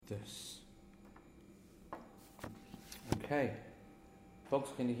this. Okay. Folks,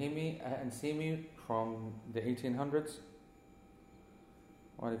 can you hear me and see me from the 1800s?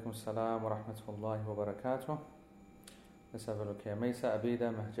 Wa alaikum assalam wa rahmatullahi wa barakatuh. Let's have a look here. Maysa,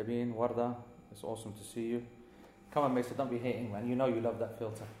 Abida, Mahjabeen, Warda. It's awesome to see you. Come on, Maysa, don't be hating, man. You know you love that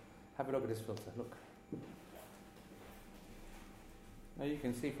filter. Have a look at this filter. Look. No, you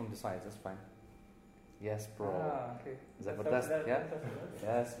can see from the sides. That's fine. Yes, bro. Okay. Is that what that's? Yeah?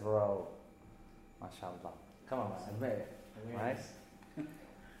 Yes, bro. MashaAllah. Come on, man. Admit it. Right?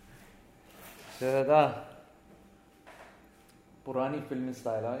 Shahada. Qurani film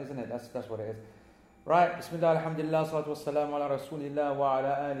style, isn't it? That's what it is. Right. Bismillah, alhamdulillah, salatu wassalamu ala rasulillah wa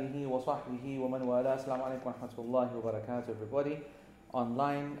ala alihi wa sahbihi wa man wala. Assalamu alaikum wa rahmatullahi wa barakatuh, everybody.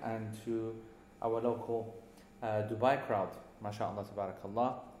 Online and to our local Dubai crowd. MashaAllah,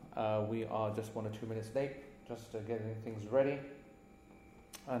 tabarakallah. We are just 1 or 2 minutes late, just getting things ready.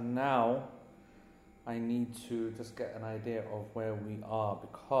 And now I need to just get an idea of where we are,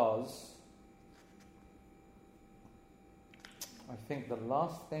 because I think the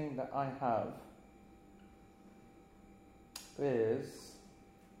last thing that I have is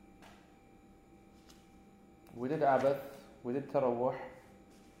we did Abath, we did Tarawuh.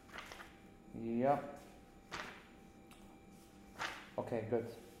 Yep. Okay, good.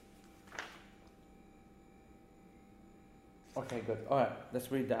 Okay, good. Alright,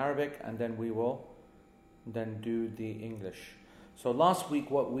 let's read the Arabic and then we will then do the English. So last week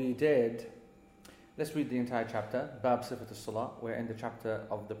what we did, let's read the entire chapter. Bab Sifat al-Salah. We're in the chapter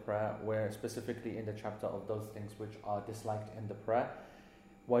of the prayer. We're specifically in the chapter of those things which are disliked in the prayer.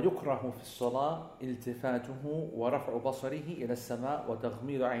 ويكره في الصلاة التفاته ورفع بصره إلى السماء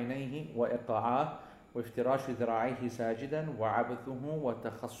وتغميض عينيه وإيقاعه وافتراش ذراعيه ساجدا وعبثه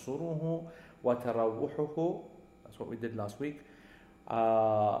وتخصره وتروحه. That's what we did last week.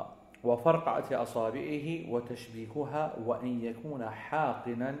 وفرقعة أصابعه وتشبيكها وأن يكون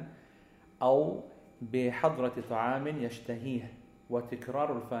حاقنا أو بحضرة طعام يشتهيه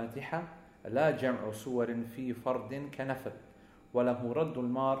وتكرار الفاتحة لا جمع سور في فرد كنفل وله رد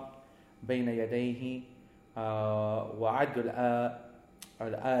المار بين يديه وعد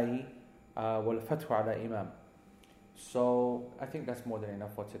الآي والفتح على إمام. So I think that's more than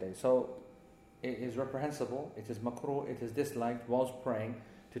enough for today. So it is reprehensible, it is makruh, it is disliked whilst praying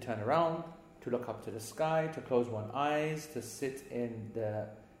to turn around, to look up to the sky, to close one's eyes, to sit in the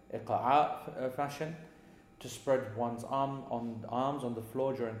iqa'a fashion, to spread one's arms on the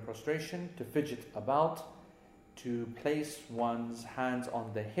floor during prostration, to fidget about, to place one's hands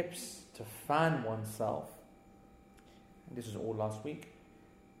on the hips, to fan oneself. And this is all last week.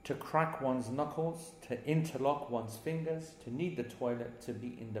 To crack one's knuckles, to interlock one's fingers, to need the toilet, to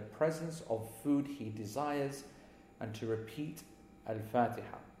be in the presence of food he desires, and to repeat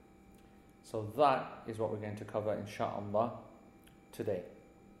Al-Fatiha. So that is what we're going to cover, insha'Allah, today.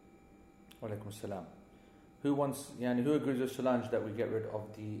 Wa alaikum salam. Who agrees with Solange that we get rid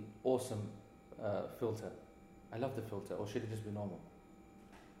of the awesome filter? I love the filter, or should it just be normal?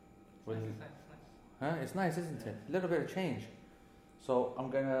 It's nice, isn't it? A little bit of change. So I'm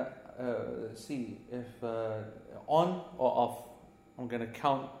going to see if on or off. I'm going to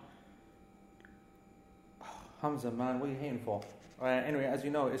count. Hamza, man, what are you hating for? Anyway, as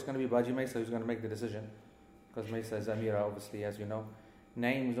you know, it's going to be Baji Maysa who's going to make the decision, because Maysa is Amira, obviously, as you know.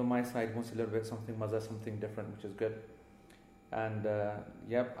 Naeem is on my side, wants a little bit something Maza, something different, which is good. And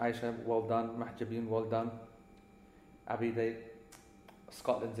yep, Aisha, well done. Mahjabeen, well done. Abide,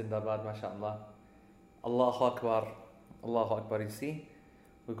 Scotland Zindabad, mashallah. Allahu Akbar. Allahu Akbar. You see,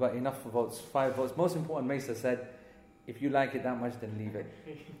 we've got enough votes, 5 votes. Most important, Maysa said, if you like it that much, then leave it.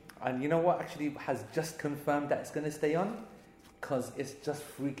 And you know what actually has just confirmed that it's going to stay on? Because it's just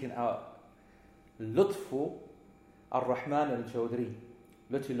freaking out. Lutfu Ar-Rahman Al-Chowdhury,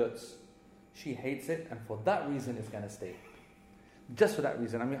 Luti Lutz, she hates it, and for that reason it's going to stay. Just for that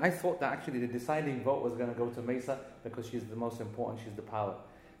reason. I mean, I thought that actually the deciding vote was going to go to Maysa because she's the most important, she's the power,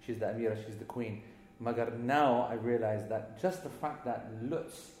 she's the Amira, she's the queen. Magar, now I realize that just the fact that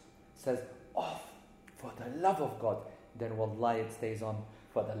Lutz says off for the love of God, then wallahi it stays on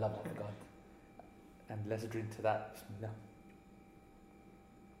for the love of God. And let's drink to that. Bismillah.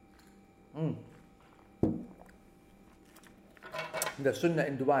 The sunnah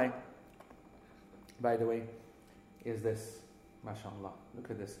in Dubai, by the way, is this. MashaAllah. Look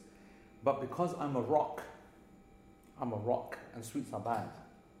at this. But because I'm a rock, and sweets are bad.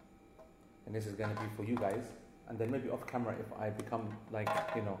 And this is going to be for you guys. And then maybe off camera, if I become like,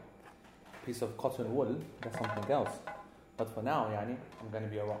 piece of cotton wool, that's something else. But for now, I'm going to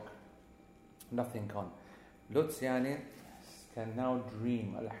be a rock. Nothing can. Lutz, can now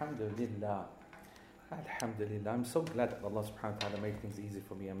dream. Alhamdulillah. Alhamdulillah. I'm so glad that Allah subhanahu wa ta'ala made things easy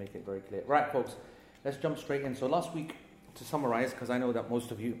for me and make it very clear. Right, folks, let's jump straight in. So last week, to summarize, because I know that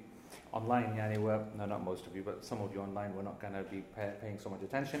most of you online, no, not most of you, but some of you online were not going to be paying so much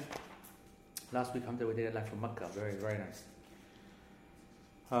attention. Last week, we did it live from Makkah. Very, very nice.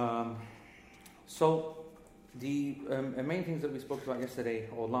 So the main things that we spoke about yesterday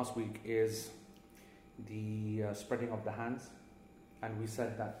or last week is the spreading of the hands. And we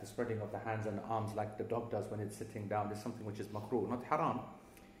said that the spreading of the hands and the arms like the dog does when it's sitting down is something which is makruh, not haram.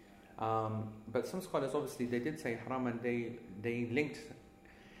 But some scholars, obviously, they did say haram, and they linked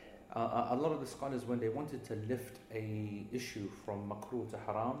a lot of the scholars, when they wanted to lift a issue from makruh to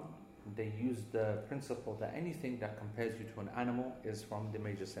haram, they used the principle that anything that compares you to an animal is from the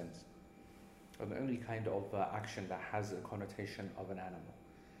major sins, or the only kind of action that has a connotation of an animal,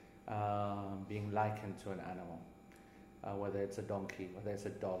 being likened to an animal. Whether it's a donkey, whether it's a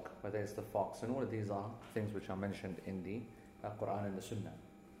dog, whether it's the fox, and all of these are things which are mentioned in the Quran and the Sunnah.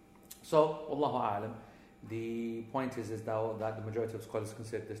 So, Allahu A'lam, the point is that the majority of scholars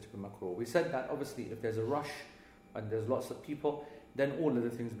consider this to be makruh. We said that obviously if there's a rush and there's lots of people, then all of the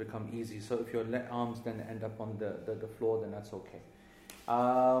things become easy. So if your arms then end up on the floor, then that's okay.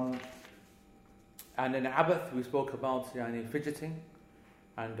 And in Abath, we spoke about fidgeting,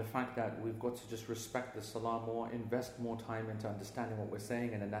 and the fact that we've got to just respect the salah more, invest more time into understanding what we're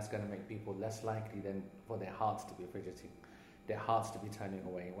saying, and then that's going to make people less likely then for their hearts to be fidgeting, their hearts to be turning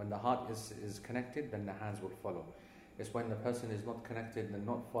away. When the heart is connected, then the hands will follow. It's when the person is not connected and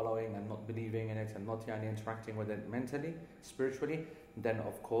not following and not believing in it and not interacting with it mentally, spiritually, then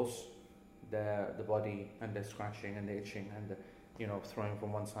of course the body and the scratching and the itching and the throwing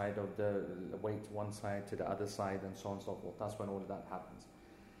from one side of the weight to one side to the other side and so on and so forth. That's when all of that happens.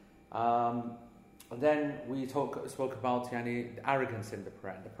 Then we spoke about the arrogance in the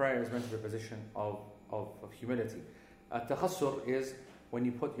prayer. The prayer is meant to be a position of humility. Takhassur is when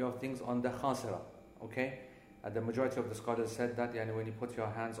you put your things on the khasira. Okay? The majority of the scholars said that when you put your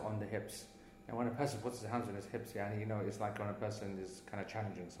hands on the hips. And when a person puts his hands on his hips, it's like when a person is kind of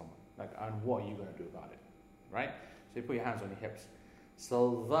challenging someone. Like, and what are you going to do about it? Right? So you put your hands on your hips.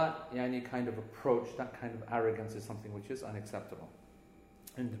 So that kind of approach, that kind of arrogance is something which is unacceptable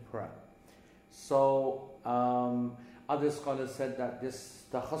in the prayer. So other scholars said that this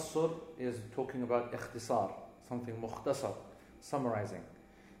takhassur is talking about ikhtisar, something mukhtasar, summarizing.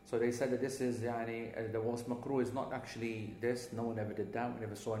 So they said that this is the what's makruh is not actually this. No one ever did that. We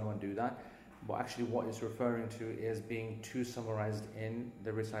never saw anyone do that. But actually what it's referring to is being too summarized in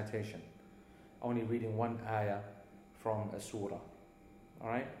the recitation. Only reading one ayah from a surah.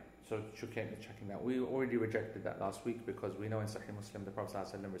 Alright? So checking that. We already rejected that last week because we know in Sahih Muslim the Prophet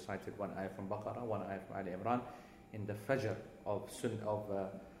ﷺ recited one ayah from Baqarah, one ayah from Ali Imran in the Fajr of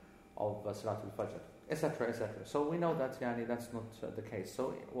Salatul Fajr, etc., etc. So we know that that's not the case.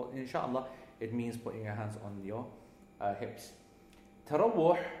 So inshallah, it means putting your hands on your hips.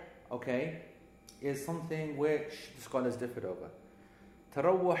 Tarawwuh, okay, is something which the scholars differed over.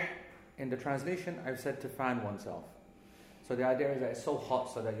 Tarawwuh, in the translation, I've said to fan oneself. So the idea is that it's so hot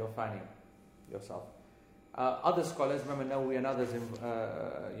so that you're fanning yourself. Other scholars, remember Nawawi and others,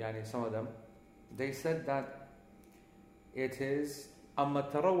 some of them, they said that it is أما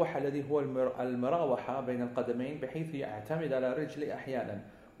التروح الذي هو المراوحة بين القدمين بحيث يعتمد على رجل أحيانا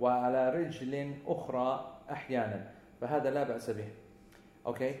وعلى رجل أخرى أحيانا فهذا لا بأس به.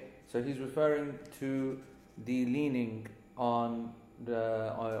 Okay, so he's referring to the leaning on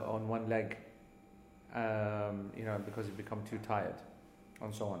one leg. Because you become too tired,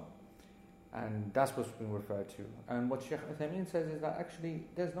 and so on. And that's what's being referred to. And what Sheikh Uthaymeen says is that actually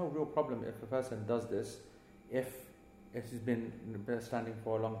there's no real problem if a person does this, if he's been standing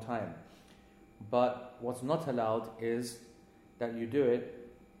for a long time. But what's not allowed is that you do it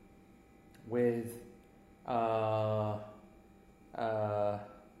with the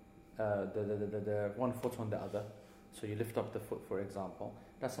one foot on the other. So you lift up the foot, for example.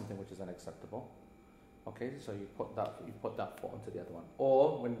 That's something which is unacceptable. Okay, so you put that foot onto the other one,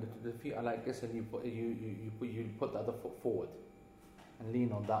 or when the feet are like this, and you put the other foot forward and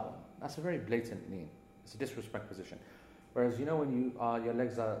lean on that one. That's a very blatant lean. It's a disrespect position. Whereas when your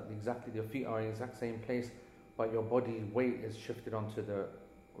legs are your feet are in the exact same place, but your body weight is shifted onto the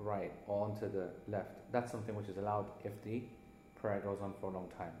right or onto the left. That's something which is allowed if the prayer goes on for a long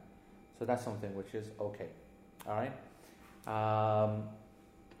time. So that's something which is okay. All right.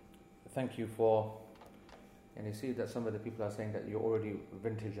 Thank you for. And you see that some of the people are saying that you're already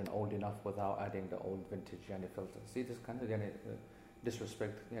vintage and old enough without adding the old vintage filter. See this kind of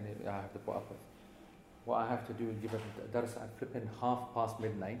disrespect I have to put up with. what I have to do is give a dars at flipping half past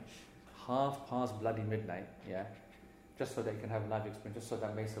bloody midnight, yeah, just so they can have live experience, just so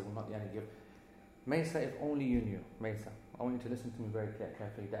that Mesa will not give. Mesa, if only you knew, Mesa, I want you to listen to me very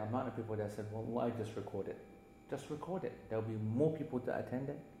carefully. The amount of people that said, well, why just record it? Just record it. There'll be more people to attend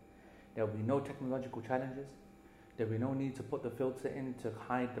it. There'll be no technological challenges. There'll be no need to put the filter in to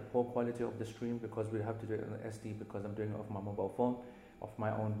hide the poor quality of the stream, because we have to do it on SD, because I'm doing it off my mobile phone, off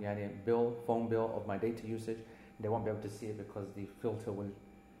my own phone bill of my data usage. They won't be able to see it because the filter will,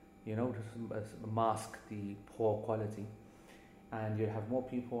 mask the poor quality. And you'll have more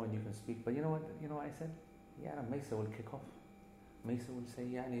people and you can speak. But you know what I said? Yeah, Mesa will kick off. Mesa will say,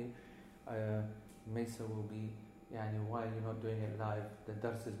 Mesa will be, why are you not doing it live? The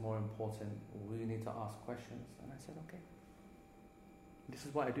dars is more important. We need to ask questions. And I said, okay. This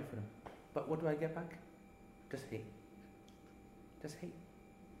is what I do for them. But what do I get back? Just hate. Just hate.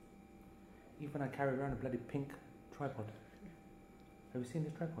 Even I carry around a bloody pink tripod. Have you seen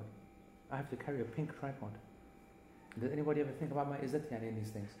this tripod? I have to carry a pink tripod. Does anybody ever think about my izzat in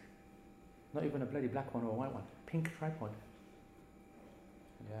these things? Not even a bloody black one or a white one. Pink tripod.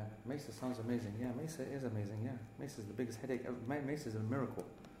 Yeah, Mesa sounds amazing. Yeah, Mesa is amazing. Yeah, Mesa is the biggest headache. Mesa is a miracle.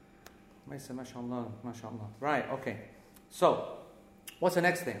 Mesa, mashallah, mashallah. Right, okay. So, what's the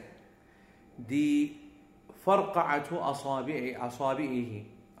next thing? The فرقعة أصابعه.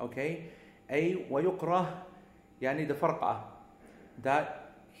 Okay? أي ويكره the فرقعة.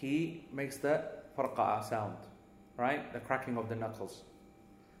 That he makes the فرقعة sound. Right? The cracking of the knuckles.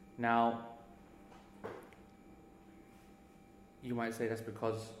 Now, you might say that's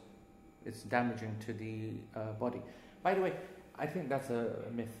because it's damaging to the body. By the way, I think that's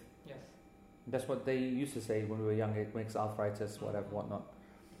a myth. Yes. That's what they used to say when we were young. It makes arthritis, whatever, whatnot.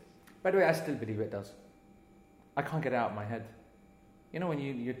 By the way, I still believe it does. I can't get it out of my head. When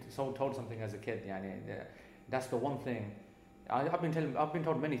you're told something as a kid, that's the one thing. I've been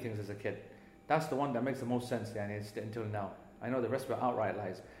told many things as a kid. That's the one that makes the most sense, until now. I know the rest were outright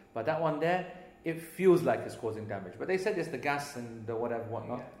lies, but that one there, it feels like it's causing damage. But they said it's the gas and the whatever,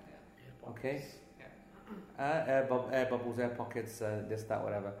 whatnot. Yeah. Okay. Yeah. Air bubbles, air pockets, this, that,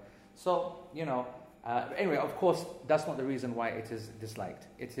 whatever. So anyway, of course, that's not the reason why it is disliked.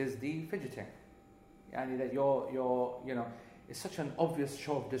 It is the fidgeting. That you're it's such an obvious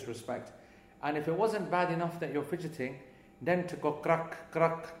show of disrespect. And if it wasn't bad enough that you're fidgeting, then to go crack,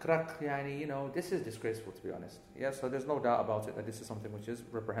 this is disgraceful, to be honest. Yeah, so there's no doubt about it that this is something which is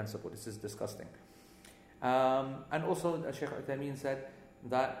reprehensible. This is disgusting. And also, Shaykh Uthaymeen said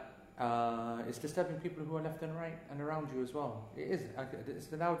that it's disturbing people who are left and right and around you as well. It is.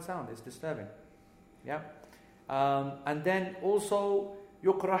 It's a loud sound. It's disturbing. Yeah. And then also,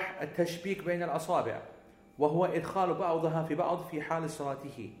 يكره التشبيك بين الأصابع وهو إدخال بعضها في بعض في حال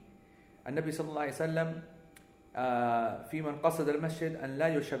صلاته. النبي صلى الله عليه وسلم في من قصد المسجد أن لا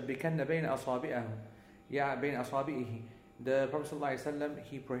يشبكن بين أصابعه بين أصابعه. The Prophet ﷺ,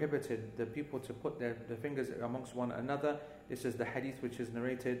 he prohibited the people to put their fingers amongst one another. This is the hadith which is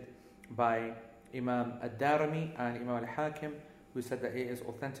narrated by Imam Ad-Darimi and Imam Al-Hakim, who said that it is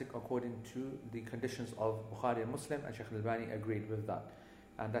authentic according to the conditions of Bukhari and Muslim, and Shaykh Al-Albani agreed with that.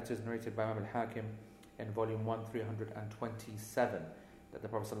 And that is narrated by Imam Al-Hakim in volume 1, 327, that the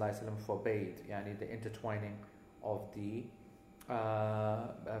Prophet ﷺ forbade the intertwining of the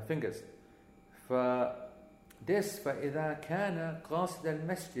fingers. فإذا كان قاصد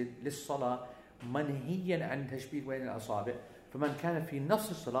المسجد للصلاة منهيا عن تشبيك بين الأصابع فمن كان في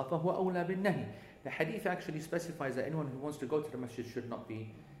نفس الصلاة فهو أولى بالنهي. The hadith actually specifies that anyone who wants to go to the masjid should not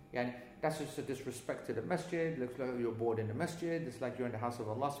be, that's just a disrespect to the masjid. Looks like you're bored in the masjid. It's like you're in the house of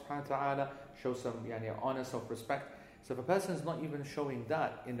Allah subhanahu wa ta'ala. Show some honor, self-respect. So if a person is not even showing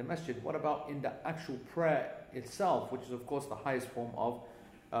that in the masjid, what about in the actual prayer itself, which is of course the highest form of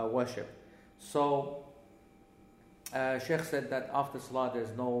worship? So Sheikh said that after Salah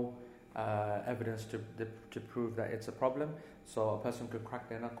there's no evidence to prove that it's a problem. So a person could crack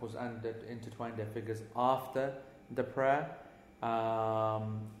their knuckles and intertwine their fingers after the prayer.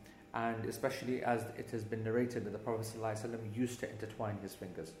 And especially as it has been narrated that the Prophet ﷺ used to intertwine his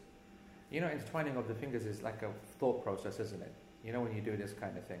fingers. Intertwining of the fingers is like a thought process, isn't it? When you do this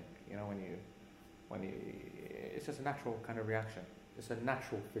kind of thing, when you, it's just a natural kind of reaction. It's a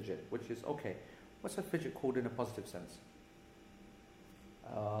natural fidget, which is okay. What's a fidget called in a positive sense?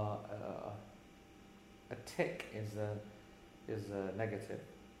 A tick is a negative.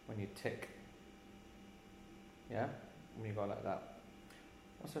 When you tick, when you go like that.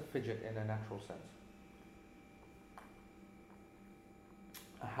 What's a fidget in a natural sense?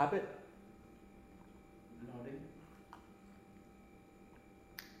 A habit? Nodding.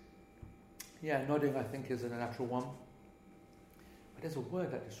 Yeah, nodding I think is a natural one. But there's a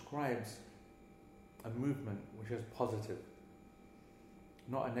word that describes a movement which is positive,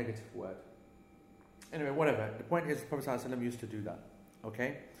 not a negative word. Anyway, whatever. The point is, the Prophet ﷺ used to do that.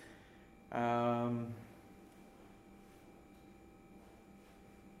 Okay?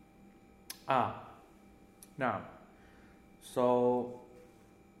 Now, so,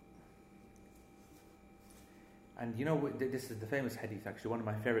 and you know, this is the famous hadith, actually, one of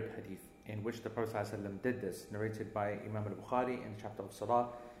my favorite hadith, in which the Prophet ﷺ did this, narrated by Imam al-Bukhari in the chapter of Salah.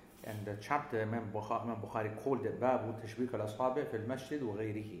 And the chapter, Imam Bukhari called it Babu Tashbiq al-Asabi' fil Masjid wa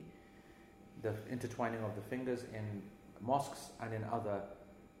ghayrihi, the intertwining of the fingers in mosques and in other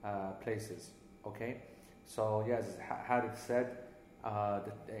places. Okay? So, yes, Harith said,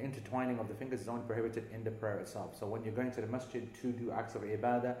 the intertwining of the fingers is only prohibited in the prayer itself. So when you're going to the masjid to do acts of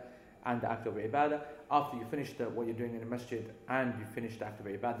ibadah and the act of ibadah, after you finish what you're doing in the masjid and you finish the act of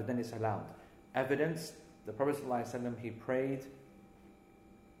ibadah, then it's allowed. Evidence, the Prophet ﷺ, he prayed,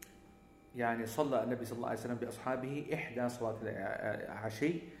 يعني صلى النبي صلى الله عليه وسلم بأصحابه إحدى صلاة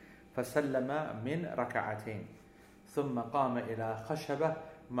العشي فسلم من ركعتين ثم قام إلى خشبة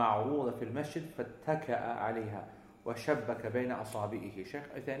معروضة في المسجد فاتكأ عليها وشبك بين أصابعه.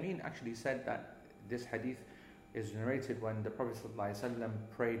 Sheikh Uthaymeen actually said that this hadith is narrated when the Prophet ﷺ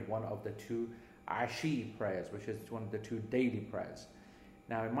prayed one of the two Ashi prayers, which is one of the two daily prayers.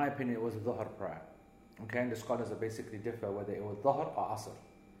 Now, in my opinion, it was a Dhuhr prayer. Okay, and the scholars are basically differ whether it was Dhuhr or Asr.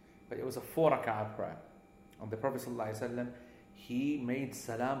 But it was a 4 rak'ah prayer. And the Prophet ﷺ, he made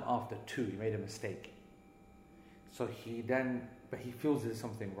salam after 2. He made a mistake. So but he feels there's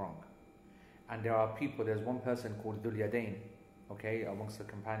something wrong. And there's one person called Dhul Yadayn, okay, amongst the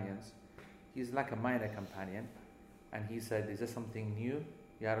companions. He's like a minor companion. And he said, is there something new?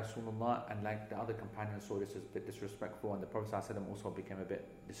 Ya Rasulullah. And like the other companions saw this as a bit disrespectful. And the Prophet ﷺ also became a bit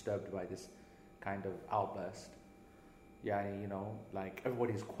disturbed by this kind of outburst. Yeah, you know, like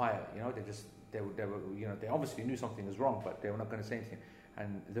everybody's quiet, you know, they were, you know, they obviously knew something was wrong, but they were not going to say anything.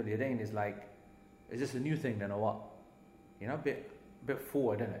 And Dhul Yadayn is like, is this a new thing then or what? You know, a bit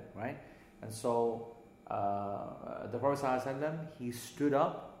forward, isn't it, right? And so the Prophet ﷺ, he stood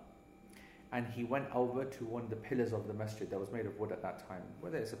up and he went over to one of the pillars of the masjid that was made of wood at that time.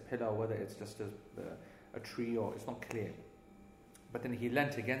 Whether it's a pillar, whether it's just a tree, or it's not clear. But then he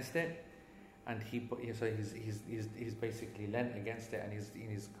leant against it, and he's basically leant against it, and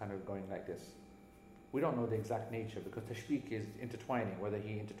he's kind of going like this. We don't know the exact nature, because tashbiq is intertwining, whether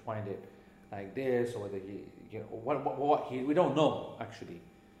he intertwined it like this, or whether we don't know actually.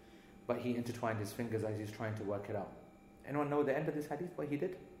 But he intertwined his fingers as he's trying to work it out. Anyone know the end of this hadith? What he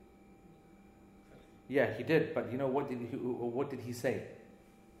did? Yeah, he did. But you know what did he say?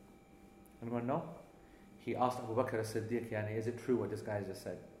 Anyone know? He asked Abu Bakr as-Siddiq, yani, is it true what this guy just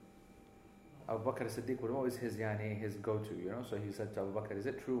said? Abu Bakr as-Siddiq was always his go-to, you know. So he said to Abu Bakr, is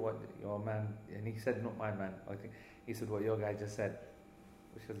it true what your man? And he said, not my man. I think he said what your guy just said,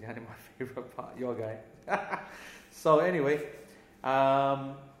 which was my favorite part. Your guy. So anyway,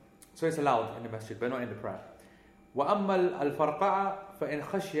 so it's allowed in the masjid, but not in the prayer. وأما الفرقعة فإن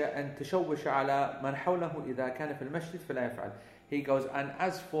خشي أن تشوش على من حوله إذا كان في المسجد فلا يفعل. He goes, and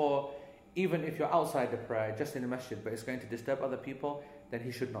as for even if you're outside the prayer, just in the masjid, but it's going to disturb other people, then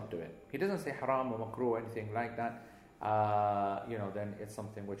he should not do it. He doesn't say haram or makruh or anything like that. You know, then it's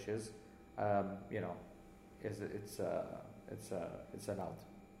something which is, you know, it's allowed.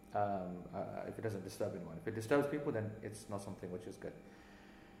 If it doesn't disturb anyone. If it disturbs people, then it's not something which is good.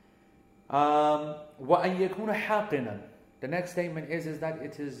 وَأَنْ يَكُونَ حَاقِنًا. The next statement is that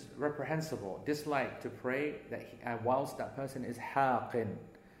it is reprehensible, disliked to pray that whilst that person is حاقٍ.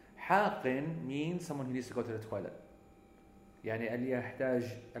 حاقٍ means someone who needs to go to the toilet. يعني اللي يحتاج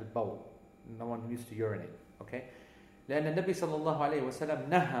البول. No one who needs to urinate. Okay? لأن النبي صلى الله عليه وسلم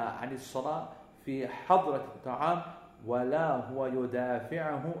نهى عن الصلاة في حضرة الطعام ولا هو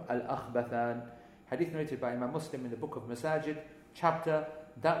يدافعه الأخبثان. Hadith narrated by Imam Muslim in the book of Masajid, chapter,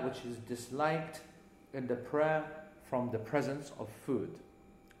 that which is disliked in the prayer from the presence of food.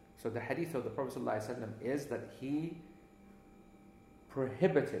 So the hadith of the Prophet ﷺ is that he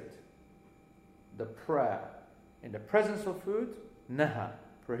prohibited the prayer in the presence of food. Naha,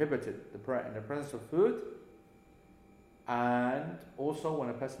 prohibited the prayer in the presence of food, and also when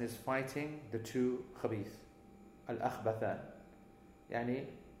a person is fighting the two khabith, al-akhbathan, yani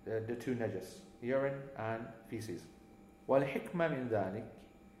the two najas, urine and feces. والحكمة من ذلك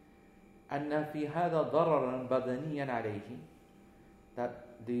أن في هذا ضررا بدنيا عليه, that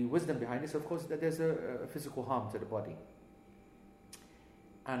the wisdom behind this, of course, that there's a physical harm to the body.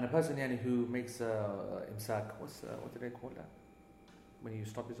 And a person who makes imsak, what do they call that? when you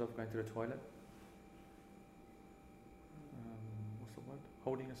stop yourself going to the toilet? What's the word?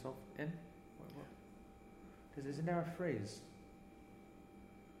 Holding yourself in? What? Isn't there a phrase?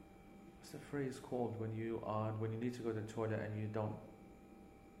 What's the phrase called when you need to go to the toilet and you don't?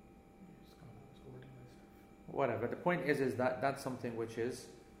 Whatever. The point is that that's something which shouldn't,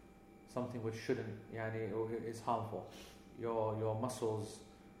 is harmful. Your muscles.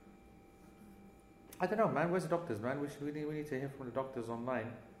 I don't know, man. Where's the doctors, man? We need to hear from the doctors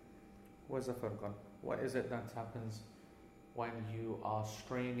online. Where's the Furqan? What is it that happens when you are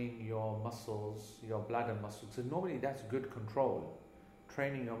straining your muscles, your bladder muscles? So normally that's good control.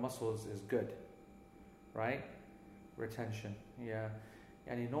 Training your muscles is good, right? Retention, yeah.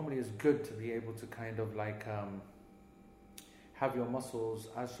 And it normally is good to be able to kind of like have your muscles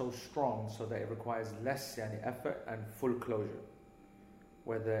as so strong so that it requires less effort and full closure.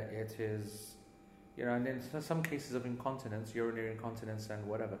 Whether it is, and in some cases of incontinence, urinary incontinence and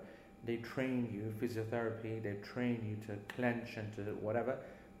whatever, they train you, physiotherapy, they train you to clench and to whatever,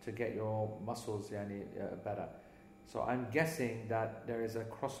 to get your muscles better. So I'm guessing that there is a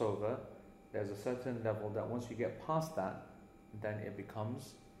crossover, there's a certain level that once you get past that, then it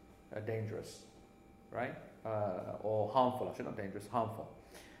becomes dangerous, right? Or harmful, actually not dangerous, harmful.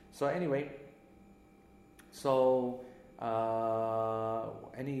 So anyway,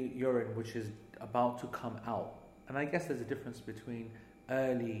 any urine which is about to come out, and I guess there's a difference between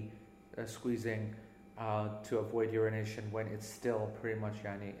early squeezing to avoid urination when it's still pretty much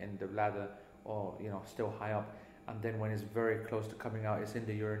in the bladder or still high up, and then when it's very close to coming out, it's in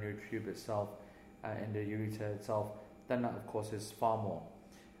the urinary tube itself, in the ureter itself, then that of course is far more.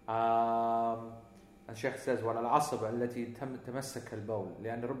 And Sheikh says وعلى العصب التي تمسك البول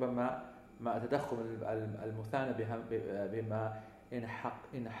لأن ربما مع تدخل المثانة بما إن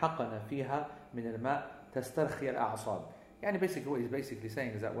حقن فيها من الماء تسترخي الأعصاب. Basically what he's basically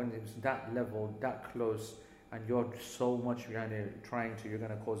saying is that when it's that level, that close, and you're so much trying to, you're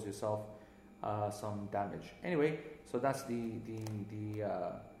going to cause yourself some damage. Anyway, so that's the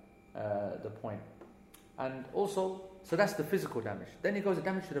point. And also, so that's the physical damage. Then it goes the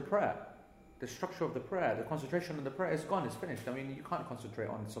damage to the prayer. The structure of the prayer, the concentration on the prayer is gone, it's finished. You can't concentrate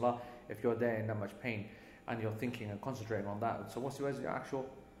on salah if you're there in that much pain and you're thinking and concentrating on that. So where's your actual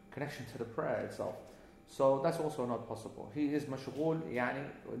connection to the prayer itself? So that's also not possible. He is mashghul,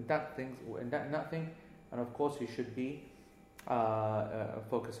 in that thing, and of course he should be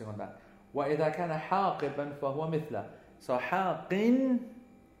focusing on that. وَإِذَا كَانَ حَاقِبًا فَهُوَ مِثْلَ. So حاقٍ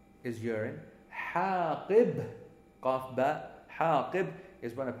is urine. حاقب, قاف ba, حاقب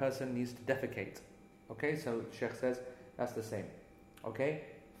is when a person needs to defecate. Okay, so Sheikh says that's the same. Okay,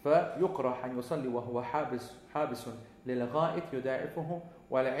 فيقرح أن يصلي وهو حابس للغائط يداعفه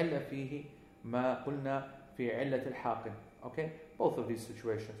والعلة فيه ما قلنا في علة الحاقن. Okay, both of these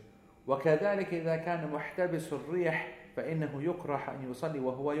situations. وكذلك إذا كان محتبس الريح فإنه يقرح أن يصلي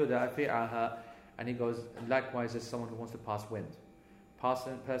وهو يدافعها. And he goes, likewise as someone who wants to pass wind.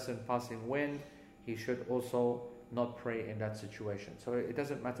 Person passing wind, he should also not pray in that situation. So it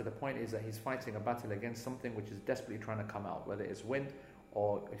doesn't matter. The point is that he's fighting a battle against something which is desperately trying to come out, whether it's wind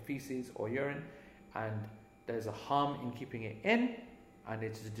or feces or urine, and there's a harm in keeping it in, and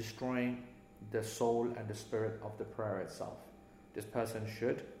it's destroying the soul and the spirit of the prayer itself. This person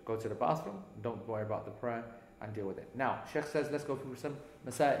should go to the bathroom, don't worry about the prayer, and deal with it. Now, Sheikh says, let's go through some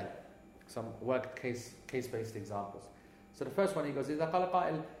masail, some work case-based examples. So the first one, he goes, إذا قال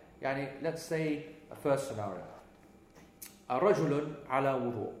قائل, let's say a first scenario. رجل على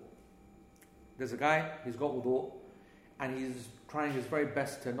وضوء. There's a guy, he's got wudu, and he's trying his very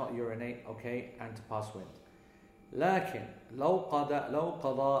best to not urinate, okay, and to pass wind. لكن لو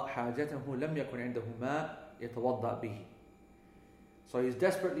قضى حاجته لم يكن عنده ماء يتوضأ به. So he's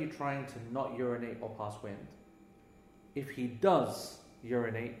desperately trying to not urinate or pass wind. If he does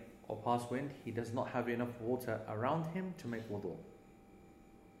urinate or pass wind, he does not have enough water around him to make wudu.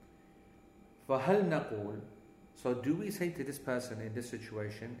 فهل نقول, so do we say to this person in this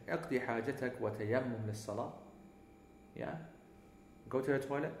situation, اقضي حاجتك وتيمم للصلاة? Yeah, go to the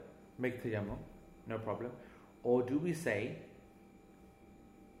toilet, make tayammum, no problem. Or do we say,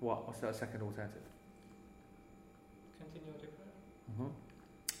 what's the second alternative? Continue the prayer.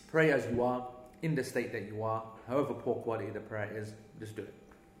 Pray as you are, in the state that you are, however poor quality the prayer is, just do it.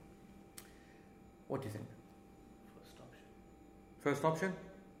 What do you think? First option. First option?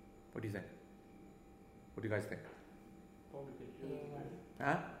 What do you think? What do you guys think? Probably continue the prayer.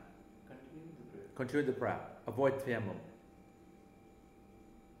 Huh? Continue the prayer. Continue the prayer. Avoid tayammum.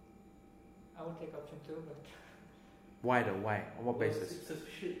 I would take option 2, but... Why though? Why? On what basis? It's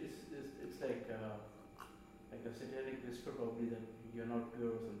like a synthetic whisper probably that you you're not pure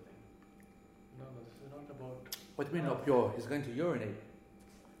or something. No, this is not about. What do you mean not pure? He's going to urinate.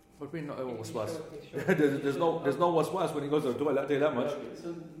 What do you mean not waswas? He's There's no waswas when he goes to the toilet, I'll tell you that much. Okay,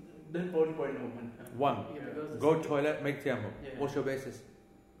 so then point one. One, Yeah, because the go second- toilet, make tayammum. Yeah. What's your basis?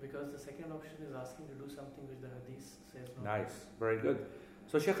 Because the second option is asking to do something which the hadith says not. Nice, very good.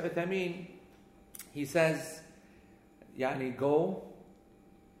 So Shaykh Uthaymeen, he says, yani go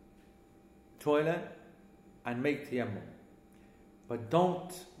toilet and make tayammum. But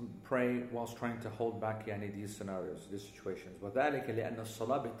don't pray whilst trying to hold back yani these scenarios, these situations. وَذَلِكَ لِأَنَّ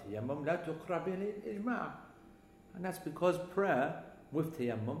الصَّلَاةَ بِالتَّيَمُّمْ لَا تُقْرَى بِالْإِجْمَاعِ. And that's because prayer with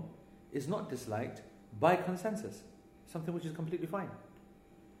tayammum is not disliked by consensus. Something which is completely fine.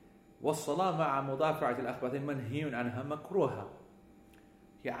 وَالصَّلَاةَ مَعَ مُضَافَعَةِ الْأَخْبَثِ مَنْهِيٌ عَنْهَا مَكْرُوهًا.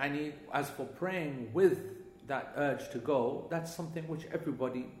 يعني, as for praying with that urge to go, that's something which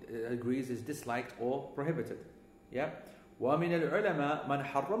everybody agrees is disliked or prohibited. Yeah? وَمِنَ الْعُلَمَاء مَنْ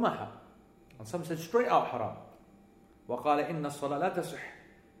حَرَّمَهَا. And some said straight out haram. وَقَالَ إِنَّ الصَّلَاةَ لَا تَصِحْ,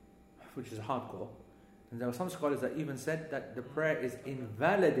 which is hardcore. And there were some scholars that even said that the prayer is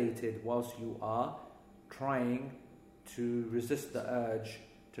invalidated whilst you are trying to resist the urge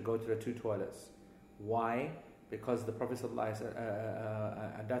to go to the two toilets. Why? Because the Prophet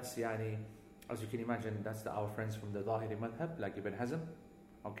ﷺ, and that's yani, as you can imagine, that's our friends from the Zahiri Madhab, like Ibn Hazm,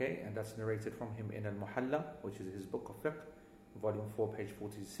 okay, and that's narrated from him in Al-Muhalla, which is his book of fiqh, volume 4, page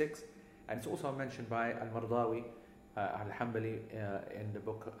 46, and it's also mentioned by Al-Mardawi, Al-Hanbali, in the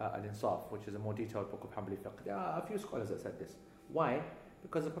book Al-Insaf, which is a more detailed book of Hanbali fiqh. There are a few scholars that said this. Why?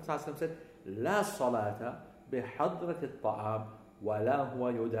 Because the Prophet ﷺ said, لا صلاة بحضرة الطعام ولا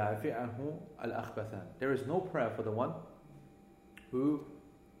هو يدافعه الأخبثان. There is no prayer for the one who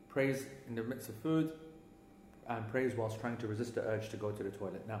prays in the midst of food and prays whilst trying to resist the urge to go to the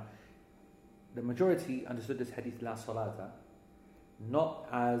toilet. Now, the majority understood this hadith la salata not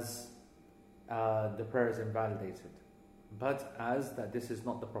as the prayer is invalidated, but as that this is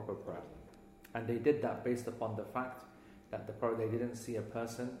not the proper prayer. And they did that based upon the fact that they didn't see a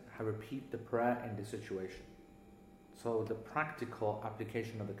person repeat the prayer in this situation. So the practical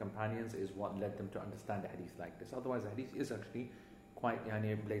application of the companions is what led them to understand the hadith like this. Otherwise, the hadith is actually quite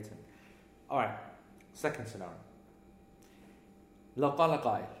blatant. Alright, second scenario. لَقَالَ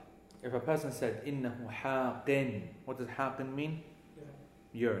قَائِلٌ. If a person said, إِنَّهُ حَاقٍ. What does حَاقٍ mean?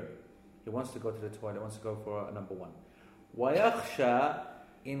 Urine. He wants to go to the toilet, wants to go for a number one. وَيَخْشَى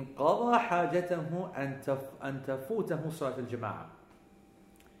إِنْ قَضَى حَاجَتَهُ أَن تَفُوتَهُ صَلَاةُ الْجَمَاعَةِ.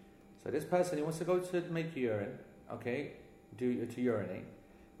 So this person, he wants to go to make urine, okay, to urinate,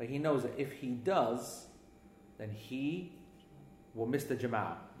 but he knows that if he does, then he will miss the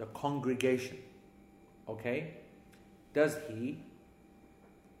jama'ah, the congregation. Okay? Does he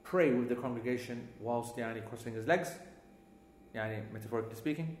pray with the congregation whilst crossing his legs? Metaphorically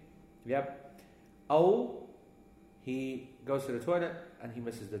speaking. Yep. Or he goes to the toilet and he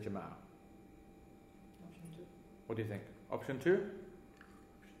misses the jama'ah. Option 2. What do you think? Option 2?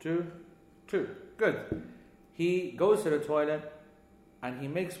 2. Good. He goes to the toilet and he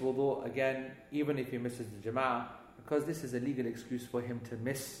makes wudu again, even if he misses the jama'ah, because this is a legal excuse for him to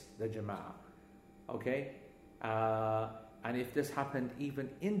miss the jama'ah. Okay? And if this happened even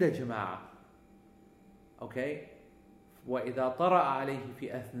in the jama'ah, okay? وَإِذَا طَرَأَ عَلَيْهِ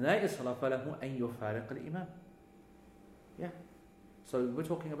فِي أَثْنَاءِ الصَّلَاةِ فَلَهُ أَنْ يُفَارِقَ الْإِمَامِ. Yeah. So we're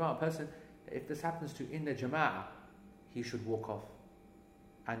talking about a person, if this happens to in the jama'ah, he should walk off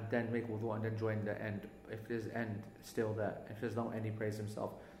and then make wudu and then join the end. If there's end still there, if there's no end, he prays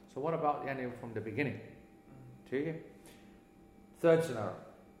himself. So what about from the beginning? Third scenario.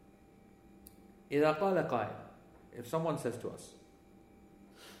 إِذَا قَالَ قَائِلٌ. If someone says to us,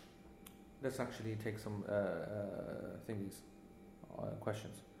 let's actually take some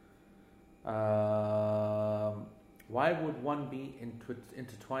questions. Why would one be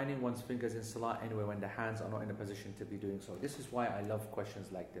intertwining one's fingers in salah anyway when the hands are not in a position to be doing so? This is why I love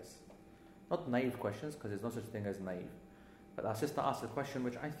questions like this. Not naive questions, because there's no such thing as naive. But our sister asked a question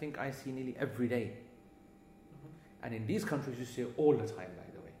which I think I see nearly every day. And in these countries you see it all the time, by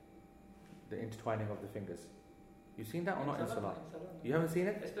the way. The intertwining of the fingers. You've seen that or not in salah? You haven't seen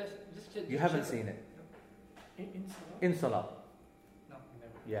it? You haven't seen it? In salah? In salah? No,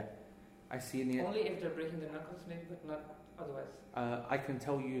 never. Yeah. I see it. Only if they're breaking the knuckles, maybe, but not otherwise. I can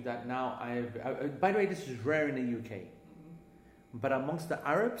tell you that now by the way, this is rare in the UK. But amongst the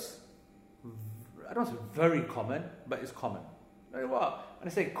Arabs, I don't say very common, but it's common. Well, when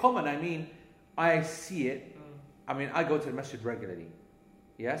I say common, I mean I see it. I mean, I go to the masjid regularly.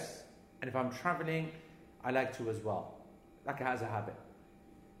 Yes? And if I'm traveling, I like to as well. Like it has a habit.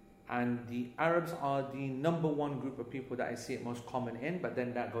 And the Arabs are the number one group of people that I see it most common in, but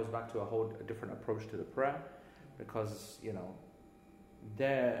then that goes back to a different approach to the prayer, because,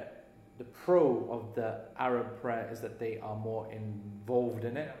 the pro of the Arab prayer is that they are more involved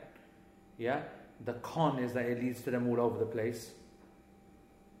in it. Yeah. The con is that it leads to them all over the place.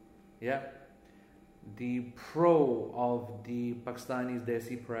 Yeah. The pro of the Pakistanis'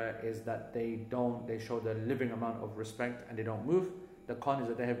 Desi prayer is that they show the living amount of respect and they don't move. The con is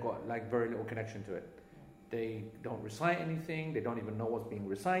that they have got very little connection to it. They don't recite anything, they don't even know what's being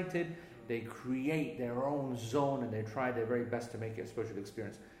recited. They create their own zone and they try their very best to make it a spiritual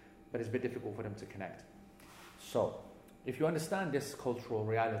experience. But it's a bit difficult for them to connect. So, if you understand this cultural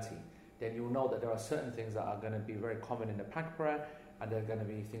reality, then you'll know that there are certain things that are going to be very common in the Pak prayer, and there are going to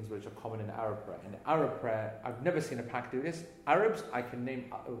be things which are common in the Arab prayer. In the Arab prayer, I've never seen a Pak do this. Arabs, I can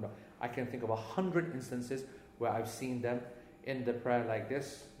think of 100 instances where I've seen them in the prayer like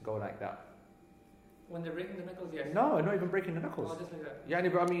this, go like that. When they're breaking the knuckles, yes. No, not even breaking the knuckles. Oh, just like that. Yeah,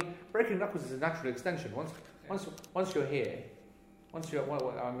 but breaking the knuckles is a natural extension. Once you're here, I'm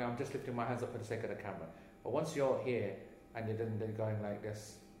just lifting my hands up for the sake of the camera. But once you're here and you're then going like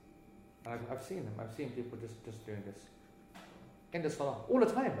this, and I've seen them. I've seen people just doing this in the salah all the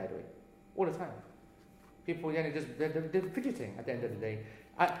time. By the way, all the time. People, they're fidgeting at the end of the day.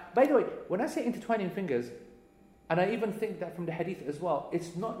 By the way, when I say intertwining fingers. And I even think that from the hadith as well,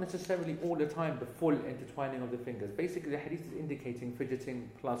 it's not necessarily all the time the full intertwining of the fingers. Basically, the hadith is indicating fidgeting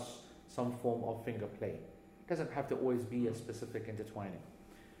plus some form of finger play. It doesn't have to always be a specific intertwining.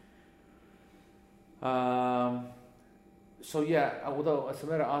 Although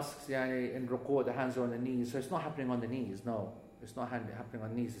Samira asks, in ruku' the hands are on the knees, so it's not happening on the knees. No, it's not happening on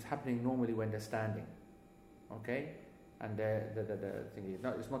the knees. It's happening normally when they're standing. Okay? And the thingy.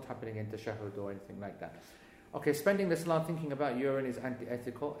 No, it's not happening in tashahhud or anything like that. Okay, spending the salah thinking about urine is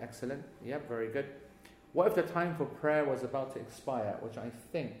anti-ethical. Excellent. Yeah, very good. What if the time for prayer was about to expire? Which I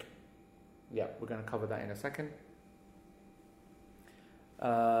think, we're going to cover that in a second.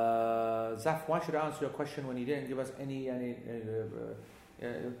 Zaf, why should I answer your question when you didn't give us any of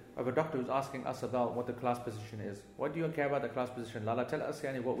a doctor who's asking us about what the class position is? What do you care about the class position? Lala, tell us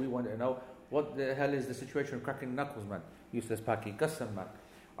what we want to know. What the hell is the situation of cracking knuckles, man? Useless Paki. Qassam, man.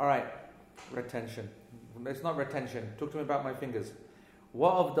 Alright, retention. It's not retention. Talk to me about my fingers.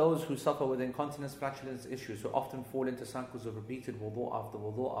 What of those who suffer with incontinence, flatulence issues, who often fall into cycles of repeated wudu after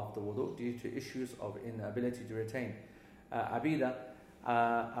wudu after wudu due to issues of inability to retain? Abida,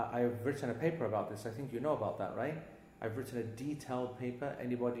 I've written a paper about this. I think you know about that, right? I've written a detailed paper.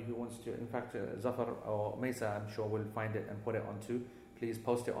 Anybody who wants to, in fact, Zafar or Mesa, I'm sure will find it and put it onto. Please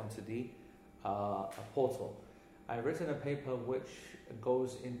post it onto the portal. I've written a paper which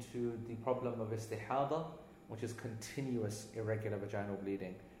goes into the problem of istihada, which is continuous irregular vaginal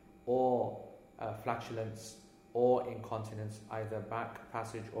bleeding, or flatulence, or incontinence, either back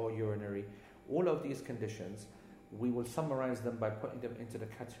passage or urinary. All of these conditions, we will summarize them by putting them into the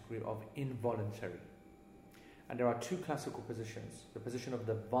category of involuntary. And there are two classical positions: the position of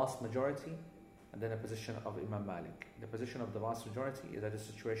the vast majority, and then a position of Imam Malik. The position of the vast majority is that a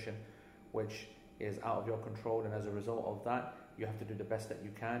situation which is out of your control, and as a result of that, you have to do the best that you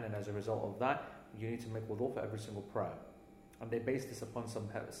can, and as a result of that, you need to make wudu for every single prayer. And they base this upon some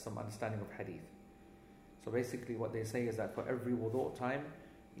understanding of hadith. So basically what they say is that for every wudu time,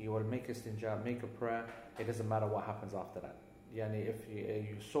 you will make istinja, make a prayer, it doesn't matter what happens after that. Yani if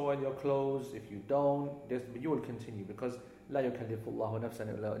you soil your clothes, if you don't, you will continue, because لا يكلف الله نفسا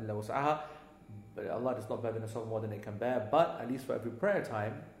إلا وسعها. But Allah does not burden us more than it can bear. But at least for every prayer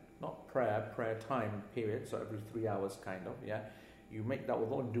time, not prayer time period, so every 3 hours kind of, you make that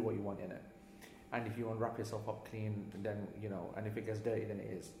wudu and do what you want in it. And if you want to wrap yourself up clean, then, and if it gets dirty, then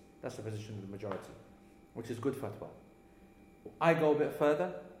it is. That's the position of the majority, which is good fatwa. I go a bit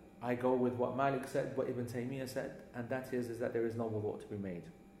further. I go with what Malik said, what Ibn Taymiyyah said, and that is that there is no wudu to be made.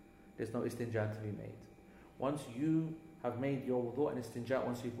 There's no istinja to be made. Once you have made your wudu and istinja,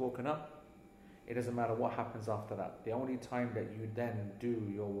 once you've woken up, it doesn't matter what happens after that. The only time that you then do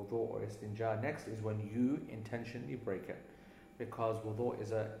your wudu or istinja next is when you intentionally break it. Because wudu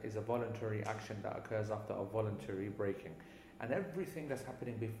is a voluntary action that occurs after a voluntary breaking. And everything that's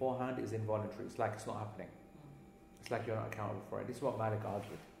happening beforehand is involuntary. It's like it's not happening. It's like you're not accountable for it. This is what Malik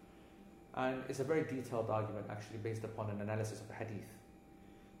argued. And it's a very detailed argument actually based upon an analysis of hadith.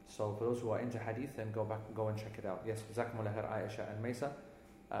 So for those who are into hadith, then go and check it out. Yes, Jazakumullah khair, Aisha and Mesa.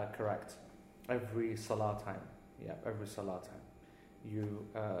 Correct. Every salah time. Yeah, every salah time. You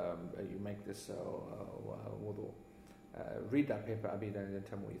make this wudu. Read that paper, Abida, and then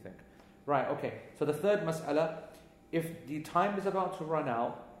tell me what you think. Right, okay. So the third mas'ala, if the time is about to run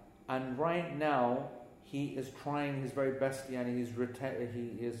out And right now, he is trying his very best, and he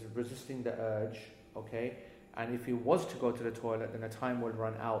is resisting the urge, okay? And if he was to go to the toilet, then the time will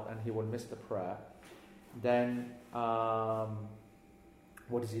run out and he will miss the prayer. Then,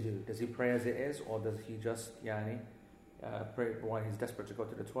 what does he do? Does he pray as it is, or does he just, pray while he's desperate to go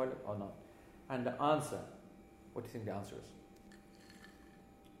to the toilet, or not? And the answer, what do you think the answer is?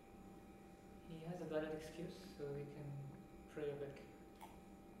 He has a valid excuse, so he can pray a bit.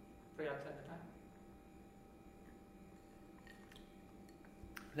 Pray outside the time.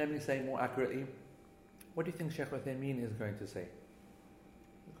 Let me say more accurately, what do you think Shaykh Uthaymeen is going to say?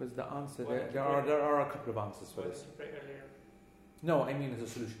 Because the answer, there are a couple of answers for this. Pray earlier. No, I mean as a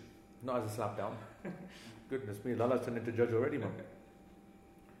solution, not as a slap down. Goodness me, Lala's turned into judge already, man.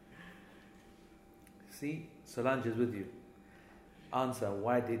 See, Solange is with you. Answer,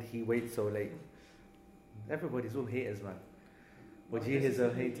 why did he wait so late? Everybody's all haters, man. Wajih is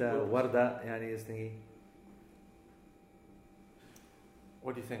a hater, Warda, is thingy.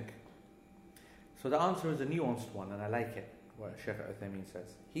 What do you think? So the answer is a nuanced one, and I like it, what Shaykh Uthaymeen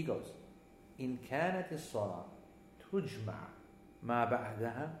says. He goes, إن كانت الصلاة تجمع ما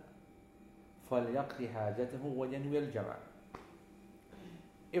بعدها فليقضي حاجته وينوي الجمع.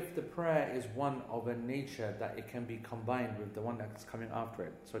 If the prayer is one of a nature that it can be combined with the one that's coming after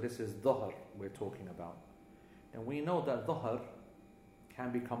it, so this is dhuhr we're talking about, and we know that dhuhr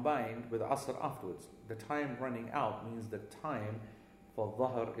can be combined with asr afterwards. The time running out means the time for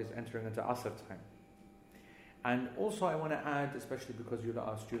dhuhr is entering into asr time. And also I want to add, especially because you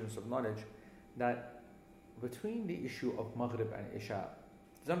are students of knowledge, that between the issue of Maghrib and Isha,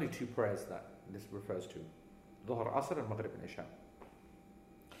 there's only two prayers that this refers to: Dhuhr, Asr, and Maghrib and Isha.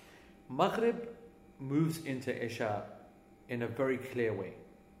 Maghrib moves into Isha in a very clear way.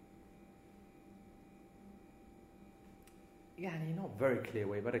 Not very clear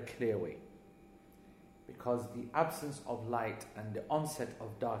way, but a clear way. Because the absence of light and the onset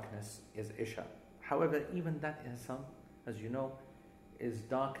of darkness is Isha. However, even that Ihsan, as you know, is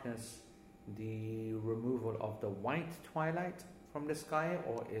darkness the removal of the white twilight from the sky,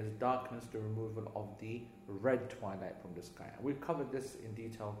 or is darkness the removal of the red twilight from the sky? We've covered this in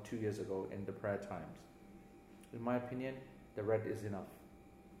detail 2 years ago in the prayer times. In my opinion, the red is enough.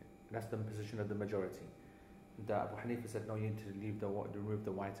 That's the position of the majority. The Abu Hanifa said, no, you need to remove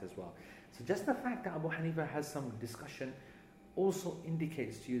the white as well. So just the fact that Abu Hanifa has some discussion also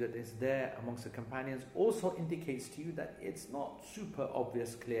indicates to you that it's there amongst the companions, also indicates to you that it's not super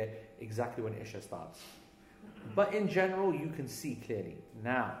obvious, clear exactly when Isha starts. But in general, you can see clearly.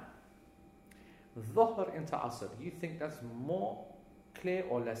 Now, Dhuhr into Asr, do you think that's more clear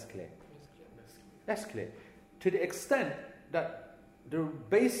or less clear? Less clear. To the extent that the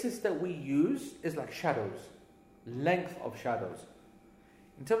basis that we use is like shadows, length of shadows.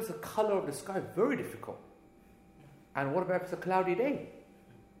 In terms of color of the sky, very difficult. And what about if it's a cloudy day?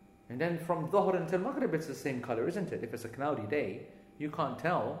 And then from Dhuhr until Maghrib, it's the same color, isn't it? If it's a cloudy day, you can't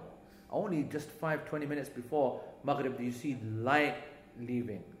tell. Only just 5-20 minutes before Maghrib do you see light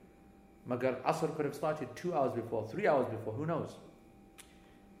leaving. Maghrib, Asr could have started 2 hours before, 3 hours before, who knows?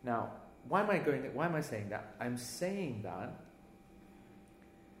 Now, why am I saying that? I'm saying that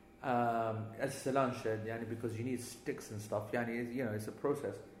as Salan said, because you need sticks and stuff, it's a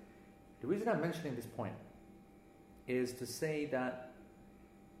process. The reason I'm mentioning this point is to say that,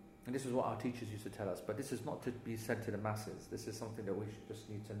 and this is what our teachers used to tell us, but this is not to be said to the masses. This is something that we just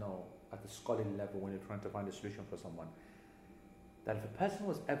need to know at the scholarly level when you're trying to find a solution for someone. That if a person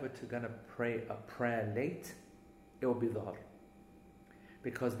was ever going to pray a prayer late, it will be Dhuhr.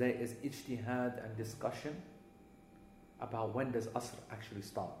 Because there is ijtihad and discussion about when does Asr actually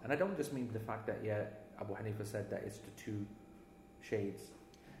start. And I don't just mean the fact that, Abu Hanifa said that it's the two shades.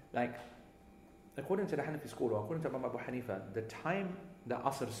 Like, according to the Hanafi school, or according to Imam Abu Hanifa, the time that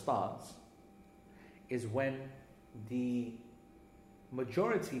Asr starts is when the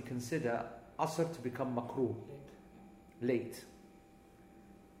majority consider Asr to become makruh, late.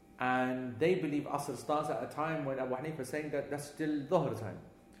 And they believe Asr starts at a time when Abu Hanifa is saying that that's still Dhuhr time.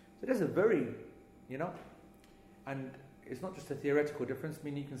 So there's a very, and it's not just a theoretical difference. I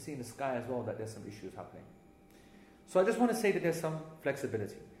mean, you can see in the sky as well that there's some issues happening. So I just want to say that there's some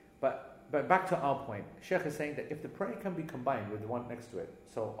flexibility. But back to our point, Shaykh is saying that if the prayer can be combined with the one next to it,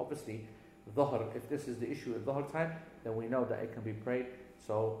 so obviously Dhuhr, if this is the issue at Dhuhr time, then we know that it can be prayed.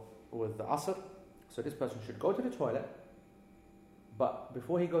 So with the Asr, so this person should go to the toilet, but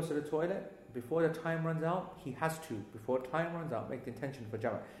before he goes to the toilet, before the time runs out, he has to, before time runs out, make the intention for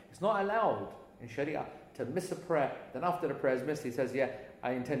Jama'ah. It's not allowed in Sharia to miss a prayer, then after the prayer is missed, he says,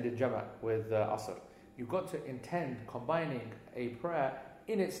 I intended Jama'ah with Asr. You've got to intend combining a prayer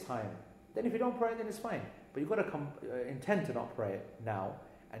in its time. Then if you don't pray it, then it's fine. But you've got to intend to not pray it now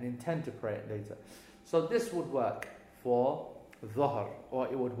and intend to pray it later. So this would work for Dhuhr, or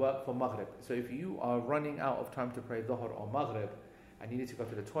it would work for Maghrib. So if you are running out of time to pray Dhuhr or Maghrib and you need to go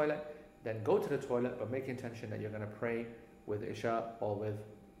to the toilet, then go to the toilet, but make intention that you're going to pray with Isha or with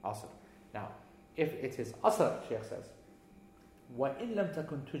Asr. Now, if it is Asr, Shaykh says, وإن لم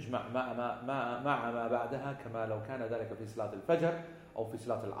تكن تجمع مع ما بعدها كما لو كان ذلك في صلاة الفجر أو في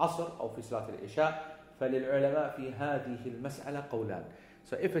صلاة العصر أو في صلاة العشاء فللعلماء في هذه المسألة قولان.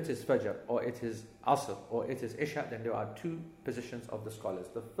 So if it is Fajr or it is Asr or it is Isha, then there are two positions of the scholars.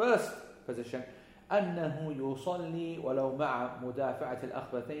 The first position أنه يصلي ولو مع مدافعة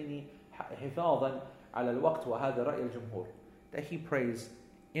الأخبثين حفاظا على الوقت وهذا رأي الجمهور. That he prays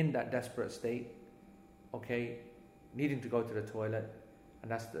in that desperate state, okay, needing to go to the toilet,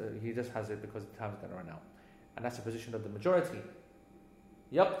 and he just has it because the time's going to run out. And that's the position of the majority.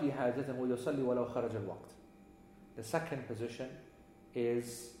 يقضي حاجته ويصلي ولو خرج الوقت. The second position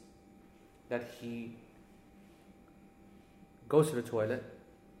is that he goes to the toilet,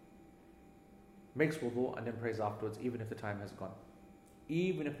 makes wudu, and then prays afterwards, even if the time has gone.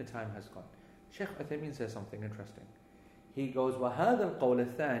 Even if the time has gone. Shaykh Uthaymeen says something interesting. He goes, وَهَذَا الْقَوْلَ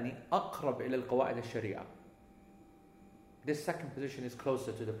الثَّانِي أَقْرَبْ إِلَى الْقَوَائِدِ الشَّرِيعَةِ. This second position is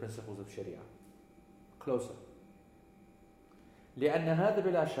closer to the principles of Sharia. Closer. لأن هذا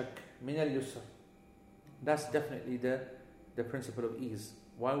بلا شك من اليسر. That's definitely the principle of ease.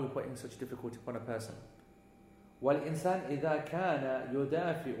 Why are we putting such difficulty upon a person? والإنسان إذا كان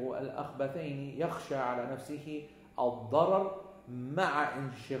يدافع الأخبثين يخشى على نفسه الضرر مع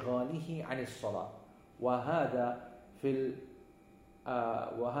انشغاله عن الصلاة. وهذا في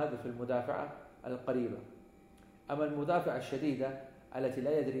المدافعة القريبة. أما المدافعة الشديدة التي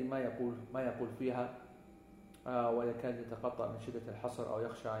لا يدري ما يقول فيها ويكاد يتقطع من شدة الحصر أو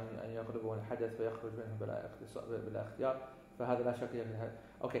يخشى أن يغلبه الحدث فيخرج منه بلا اختيار فهذا لا شك يعني.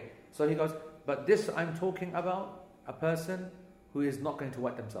 Okay, so he goes, but this I'm talking about a person who is not going to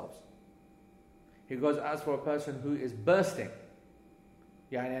wet themselves. He goes, as for a person who is bursting,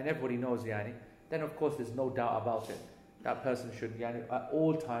 yani, and everybody knows, yani, then of course there's no doubt about it. That person should, yani, at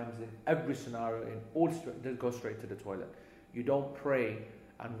all times, in every scenario, go straight to the toilet. You don't pray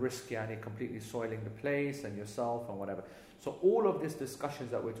and risk, yani, completely soiling the place and yourself and whatever. So all of these discussions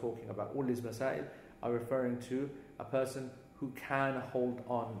that we're talking about, all these masail, are referring to a person who can hold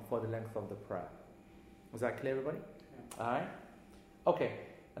on for the length of the prayer. Is that clear, everybody? Yeah. Alright? Okay.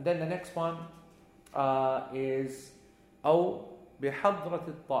 And then the next one is أو بحضرة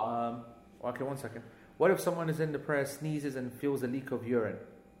الطعام. Okay, one second. What if someone is in the prayer, sneezes and feels a leak of urine?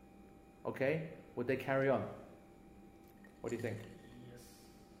 Okay? Would they carry on? What do you think? Yes.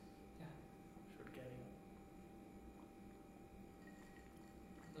 Yeah. Should carry on.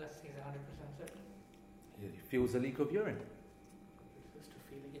 Unless he's 100% certain. He feels a leak of urine. It's just a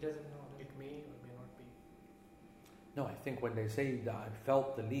feeling. He doesn't know. It may or may not be. No, I think when they say that I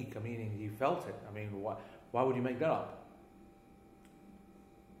felt the leak, meaning he felt it. I mean, why would you make that up?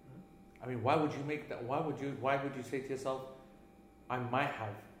 I mean, why would you make that? Why would you say to yourself, I might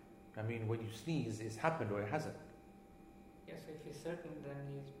have? I mean, when you sneeze, it's happened or it hasn't. Yes, so if he's certain, then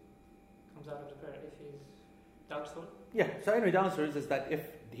he comes out of the prayer. If he's doubtful. Yeah. So anyway, the answer is that if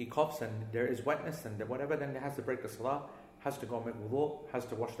he coughs and there is wetness and whatever, then he has to break the salah, has to go and make wudu, has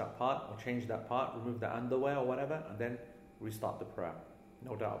to wash that part or change that part, remove the underwear or whatever, and then restart the prayer.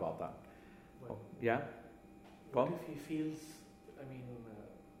 No doubt about that. Well, yeah. Go what on. if he feels,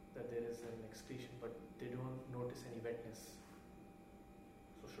 that there is an excretion, but they don't notice any wetness?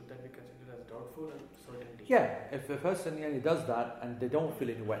 So should that be considered as doubtful or certainty? Yeah, if a person really does that and they don't feel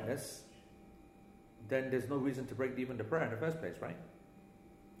any wetness, then there's no reason to break even the prayer in the first place, right?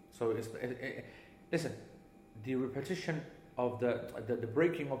 So listen, the repetition of the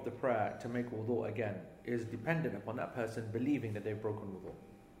breaking of the prayer to make wudu again is dependent upon that person believing that they've broken wudu.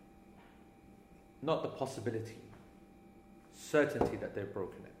 Not the possibility, certainty that they've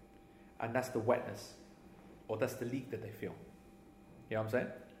broken it. And that's the wetness, or that's the leak that they feel. You know what I'm saying?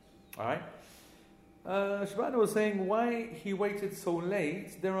 Alright? Shabana was saying why he waited so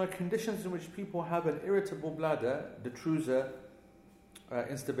late. There are conditions in which people have an irritable bladder, detrusor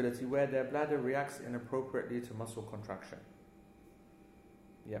instability, where their bladder reacts inappropriately to muscle contraction.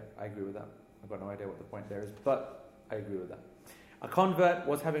 Yeah, I agree with that. I've got no idea what the point there is, but I agree with that. A convert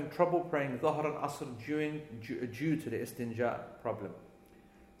was having trouble praying Dhuhr and Asr due to the istinja problem.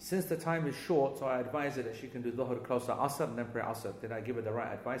 Since the time is short, so I advise her that she can do Dhuhr close to Asr and then pray Asr. Did I give her the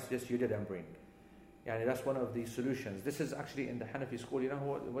right advice? Yes, you did, Ambreen. Yani that's one of the solutions. This is actually in the Hanafi school. You know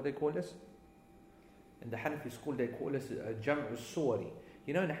what they call this? In the Hanafi school, they call this Jam'u Suwari.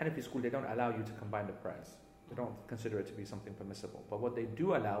 You know, in the Hanafi school, they don't allow you to combine the prayers. They don't consider it to be something permissible. But what they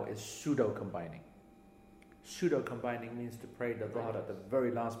do allow is pseudo-combining. Pseudo-combining means to pray the Dhuhr at the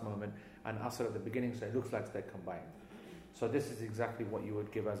very last moment and Asr at the beginning, so it looks like they're combined. So this is exactly what you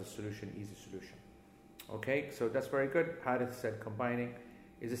would give as a solution, easy solution. Okay, so that's very good. Harith said combining.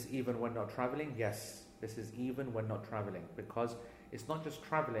 Is this even when not traveling? Yes, this is even when not traveling, because it's not just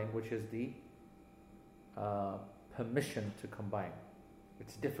traveling which is the permission to combine.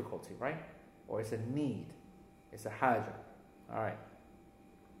 It's difficulty, right? Or it's a need. It's a haja. Alright.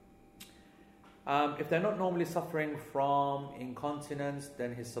 If they're not normally suffering from incontinence,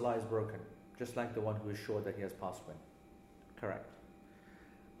 then his salah is broken. Just like the one who is sure that he has passed wind. Correct.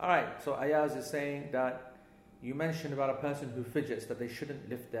 Alright, so Ayaz is saying that you mentioned about a person who fidgets that they shouldn't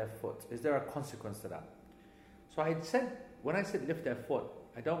lift their foot. Is there a consequence to that? So I said, when I said lift their foot,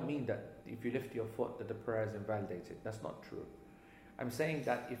 I don't mean that if you lift your foot that the prayer is invalidated. That's not true. I'm saying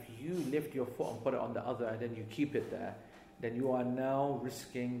that if you lift your foot and put it on the other and then you keep it there, then you are now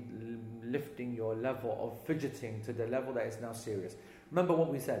risking lifting your level of fidgeting to the level that is now serious. Remember what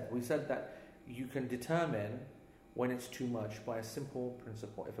we said? We said that you can determine when it's too much by a simple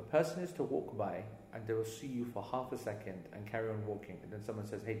principle. If a person is to walk by and they will see you for half a second and carry on walking, and then someone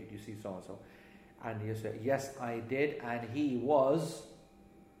says, hey, did you see so-and-so? And you say, yes, I did, and he was.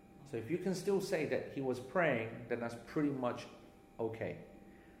 So if you can still say that he was praying, then that's pretty much okay.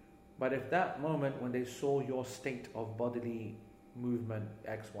 But if that moment when they saw your state of bodily movement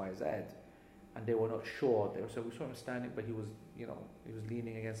X, Y, Z, and they were not sure, they would say, we saw him standing, but he was, he was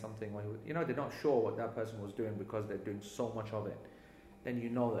leaning against something, or they're not sure what that person was doing because they're doing so much of it, then you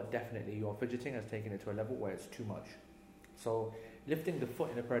know that definitely your fidgeting has taken it to a level where it's too much. So lifting the foot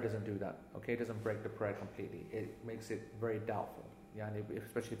in the prayer doesn't do that, okay? It doesn't break the prayer completely. It makes it very doubtful,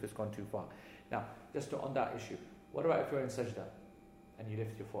 especially if it's gone too far. Now, just on that issue, what about if you're in sajda and you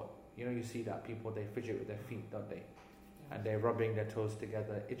lift your foot? You see that people, they fidget with their feet, don't they? Yeah. And they're rubbing their toes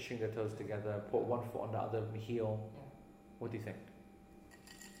together, itching their toes together, put one foot on the other heel. Yeah. What do you think?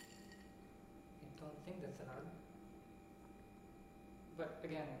 I don't think that's allowed. But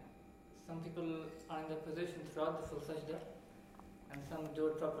again, some people are in the position throughout the full sajda, and some do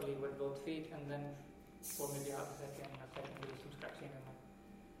it properly with both feet, and then for maybe half a second do some scratching.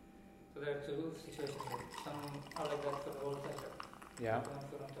 So there are two situations. Some are like that for the whole sajda. Yeah.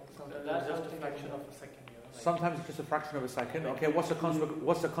 That's just a fraction of a second. Sometimes it's just a fraction of a second. Okay, what's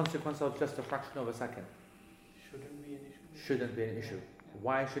the consequence of just a fraction of a second? Shouldn't be an issue. Shouldn't be an issue.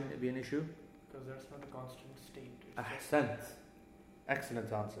 Why shouldn't it be an issue? Because that's not a constant state. Ahsant.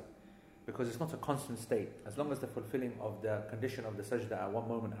 Excellent answer. Because it's not a constant state. As long as the fulfilling of the condition of the sajda at one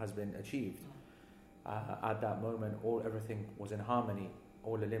moment has been achieved, at that moment everything was in harmony,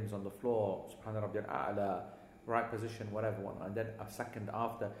 all the limbs on the floor, subhana rabbiyal a'la, right position, whatever one, and then a second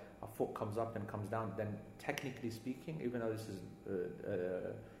after a foot comes up and comes down, then technically speaking, even though this is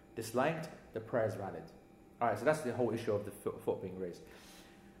disliked, the prayer is valid. Alright, so that's the whole issue of the foot being raised.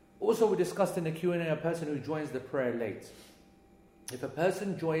 Also, we discussed in the Q&A a person who joins the prayer late. If a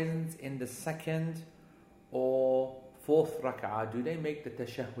person joins in the second or fourth rak'ah, do they make the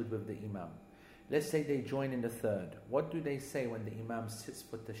tashahhud with the imam? Let's say they join in the third. What do they say when the imam sits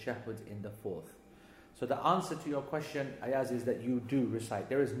for tashahhud in the fourth? So the answer to your question, Ayaz, is that you do recite.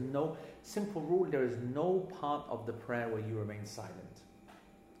 There is no simple rule. There is no part of the prayer where you remain silent,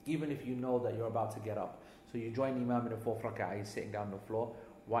 even if you know that you're about to get up. So you join the imam in the fourth rak'ah, he's sitting down on the floor.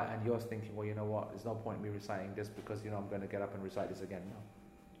 Why? And you're thinking, well, you know what? There's no point in me reciting this because I'm going to get up and recite this again. No,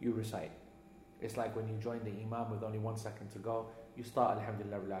 you recite. It's like when you join the imam with only 1 second to go. You start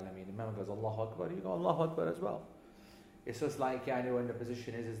Alhamdulillah Rabbil Alameen. The imam goes Allahu Akbar. You go Allahu Akbar as well. It's just like when the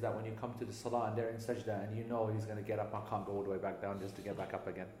position is that when you come to the salah and they're in sajda and you know he's going to get up, I can't go all the way back down just to get back up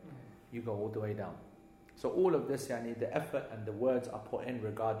again. You go all the way down. So all of this, the effort and the words are put in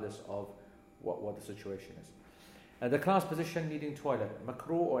regardless of what the situation is. The class position needing toilet,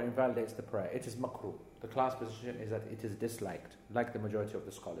 makruh or invalidates the prayer. It is makruh. The class position is that it is disliked, like the majority of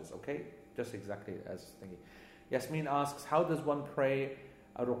the scholars. Okay, just exactly as thingy. Yasmin asks, how does one pray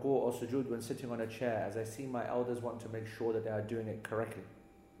a ruku' or sujood when sitting on a chair, as I see my elders want to make sure that they are doing it correctly?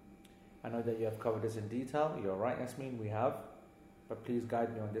 I know that you have covered this in detail. You're right, Yasmin, we have. But please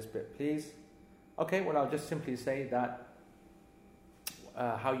guide me on this bit, please. Okay, well, I'll just simply say that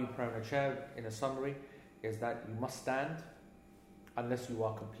how you pray on a chair, in a summary, is that you must stand unless you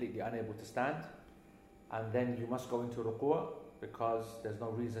are completely unable to stand, and then you must go into ruku' because there's no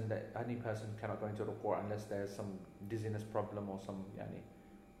reason that any person cannot go into ruku' unless there's some dizziness problem or some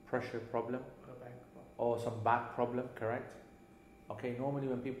pressure problem or some back problem, correct? Okay, normally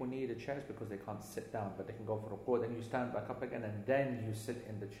when people need a chair, it's because they can't sit down, but they can go for ruku', then you stand back up again, and then you sit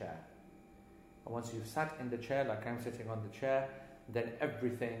in the chair. And once you've sat in the chair, like I'm sitting on the chair, then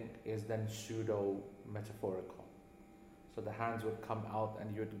everything is then pseudo-metaphorical. So the hands would come out,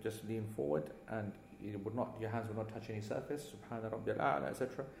 and you would just lean forward, and your hands would not touch any surface, Subhana Rabbiyal A'la,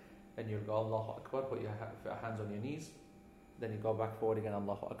 etc. Then you'll go Allahu Akbar, put your hands on your knees, then you go back forward again,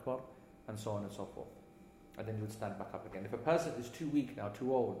 Allahu Akbar, and so on and so forth. And then you would stand back up again. If a person is too weak now,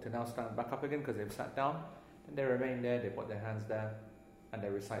 too old to now stand back up again because they've sat down, then they remain there, they put their hands there, and they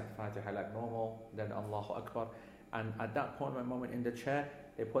recite the Fatiha like normal, then Allahu Akbar. And at that moment in the chair,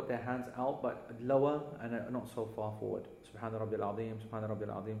 they put their hands out but lower and not so far forward. Subhana Rabbil Azim, Subhana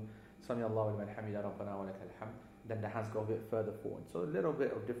Rabbil Azim, Sami Allahu liman hamida, Rabbana wa lakal hamd. Then the hands go a bit further forward. So a little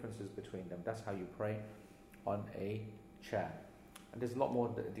bit of differences between them. That's how you pray on a chair. And there's a lot more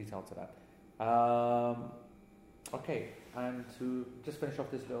detail to that. Okay, and to just finish off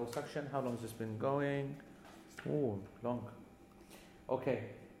this little section, how long has this been going? Oh, long.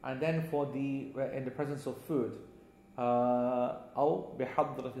 Okay, and then for in the presence of food, أو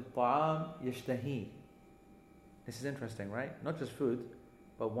بحضرة الطعام يشتهي. This is interesting, right? Not just food,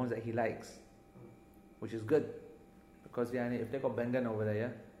 but ones that he likes, which is good, because if they got bangan over there,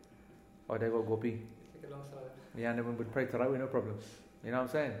 yeah, or they got gopi, yeah, and then we would pray tarawih, no problem. You know what I'm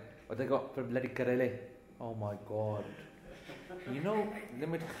saying? Or they got bloody karele. Oh my God!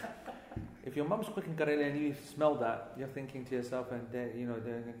 If your mum's cooking karele and you smell that, you're thinking to yourself, and they're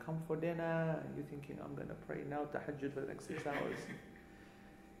going to come for dinner. You're thinking, I'm going to pray now tahajjud for the next 6 hours.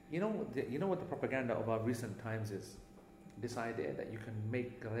 You know what the propaganda of our recent times is? This idea that you can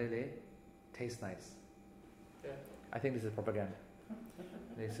make karele taste nice. Yeah. I think this is propaganda.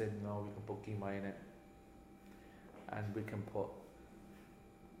 They said, no, we can put keema in it, and we can put,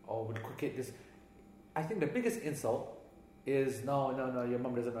 we'll cook it this. I think the biggest insult is no, your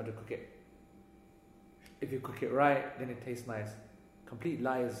mum doesn't know how to cook it. If you cook it right, then it tastes nice. Complete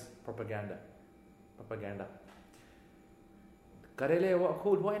lies, propaganda. Karele,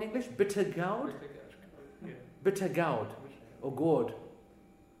 what in English? Bitter gourd? Yeah. Bitter gourd or gourd.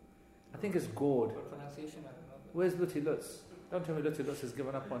 I think it's gourd. For pronunciation, I don't know. Where's Lutti Lutz? Don't tell me Lutti Lutz has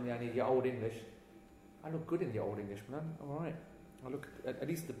given up on your old English. I look good in your old English, man. I'm alright. I look at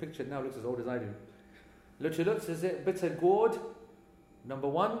least the picture now looks as old as I do. Lutti Lutz, is it bitter gourd, number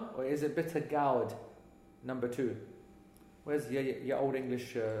 1, or is it bitter gourd, number 2? Where's your old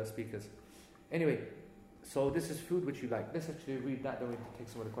English speakers? Anyway, so this is food which you like. Let's actually read that, then we can take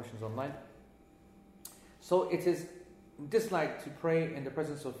some of the questions online. So it is disliked to pray in the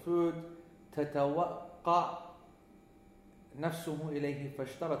presence of food. تتوقع نفسه إليه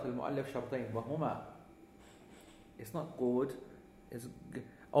فاشترط المؤلف شرطين وهما. It's not good. It's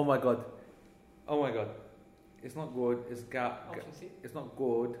oh my god. It's not good. It's it's not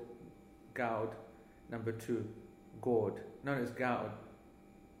good. Goud. Number 2, gourd. No, it's goud.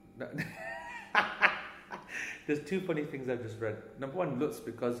 No. There's 2 funny things I've just read. Number 1, Lutz,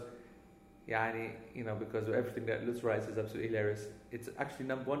 because because everything that Lutz writes is absolutely hilarious. It's actually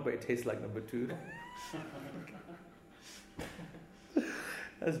number 1, but it tastes like number 2.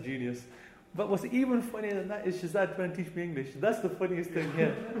 That's genius. But what's even funnier than that is Shazad trying to teach me English. That's the funniest thing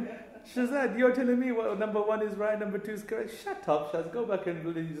here. Shazad, you're telling me what number 1 is right, number 2 is correct. Shut up, Shaz. Go back and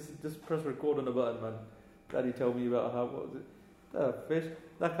really just press record on the button, man. Daddy tell me about what was it? Oh, fish.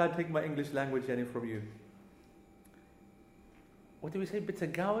 I can't take my English language any from you. What did we say? Bitter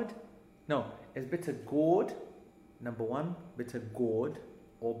gourd? No, it's bitter gourd. Number 1, bitter gourd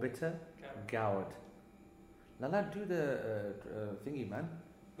or bitter gourd. Lala, do the thingy, man.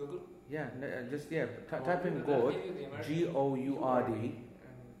 Google? Yeah, type in gourd, G-O-U-R-D.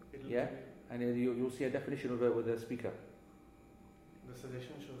 Yeah, and you'll see a definition of it with the speaker. The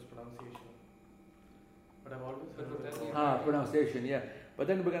suggestion shows pronunciation. But I've always heard pronunciation, yeah. But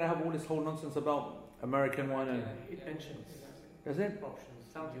then we're going to have all this whole nonsense about American one and... It mentions. Does it?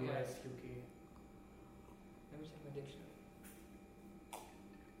 Options. Something, US, yeah. UK. Let me check my dictionary.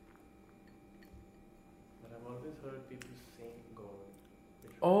 But I've always heard people saying God.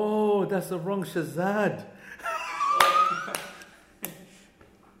 Oh, that's the wrong Shazad.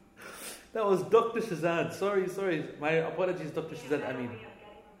 That was Dr. Shazad. Sorry. My apologies, Dr. Shazad. I mean...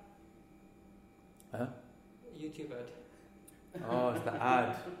 Huh? YouTube ad. Oh, it's the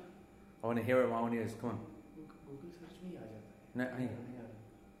ad. I want to hear it with my own ears. Come on. Google search me aa jata hai. No,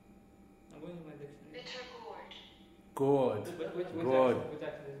 I'm going to my dictionary. Bitter gourd. Gourd. Which Gourd. which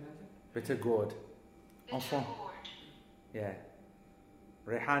action is mentioned? Bitter gourd. Bitter Enfant. gourd. Yeah.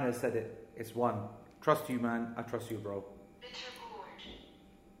 Rehana said it. It's 1. Trust you, man. I trust you, bro. Bitter gourd.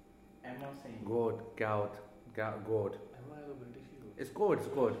 I'm not saying Gourd. Gourd. Am I a British? It's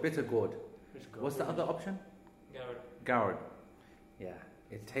gourd, bitter gourd. What's the other option? Gourd. Yeah,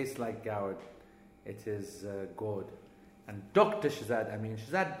 it tastes like gourd. It is gourd. And Dr. Shazad,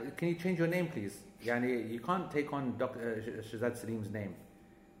 Shazad, can you change your name, please? You can't take on Dr. Shazad Salim's name.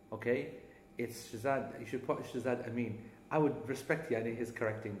 Okay? It's Shazad, you should put Shazad Amin. I would respect his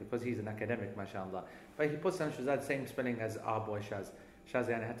correcting because he's an academic, mashallah. But he puts on Shazad, same spelling as our boy Shaz. Shaz,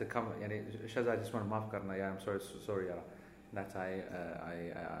 I had to come, Shaz, I just want to maaf karna, I'm sorry, that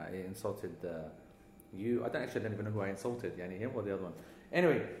I insulted you. I don't even know who I insulted, him or the other one.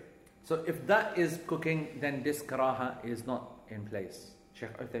 Anyway, so if that is cooking, then this karaha is not in place.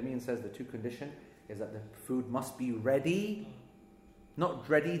 Sheikh Uthaymeen says the two conditions is that the food must be ready, not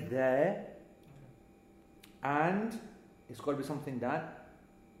ready there, and it's got to be something that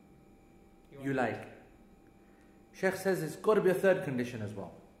you like. Sheikh says it's got to be a third condition as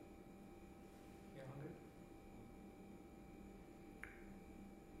well. You're hungry?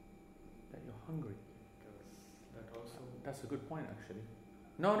 That you're hungry. That also. That's a good point, actually.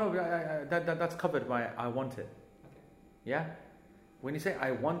 No, that's covered by I want it. Okay. Yeah? When you say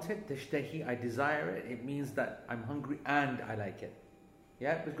I want it, tashtahi, I desire it, it means that I'm hungry and I like it.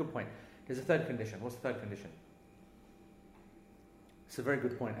 Yeah? That's a good point. There's a third condition. What's the third condition? It's a very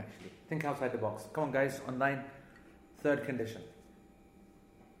good point, actually. Think outside the box. Come on, guys, online. Third condition.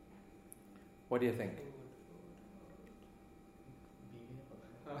 What do you think?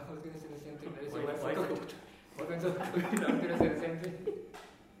 I was going to say the same thing. I was going to say the same thing.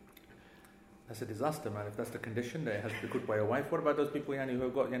 That's a disaster, man. If that's the condition that it has to be cooked by your wife, what about those people who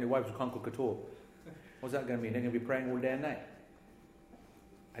have got wives who can't cook at all? What's that going to mean? They're going to be praying all day and night.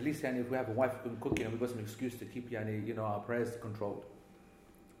 At least if we have a wife who can cook, we've got some excuse to keep our prayers controlled.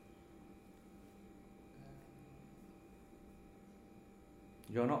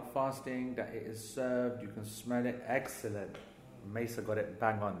 You're not fasting, that it is served, you can smell it, excellent. Mesa got it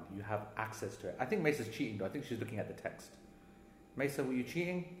bang on, you have access to it. I think Mesa's cheating though, I think she's looking at the text. Mesa, were you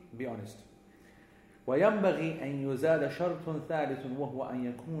cheating? Be honest. وينبغي أن يزال شرط ثالث وهو أن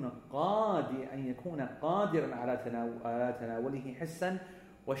يكون قادرا على تناوله حسا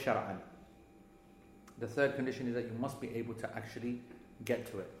وشرعا. The third condition is that you must be able to actually get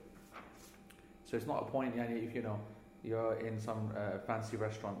to it. So it's not a point, if you're in some fancy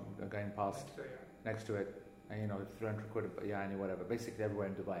restaurant going past next to it, and 300 quid, whatever. Basically everywhere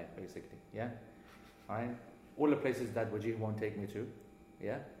in Dubai, basically, yeah. All right. All the places that Wajih won't take me to,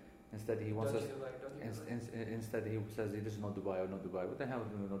 yeah. Instead he wants us. Instead he says this is not Dubai or not Dubai. What the hell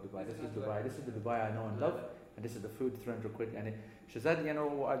is not Dubai? This is Dubai. This is the Dubai I know and love, and this is the food 300 quid. And she said,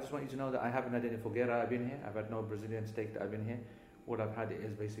 I just want you to know that I haven't had any fogueira. I've been here. I've had no Brazilian steak that I've been here. All I've had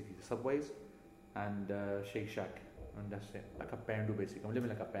is basically the Subways and Shake Shack. And that's it, like a pandu basically. I'm living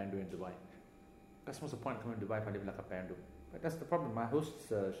like a pandu in Dubai. That's what's the point coming to Dubai if I live like a pandu. But that's the problem. My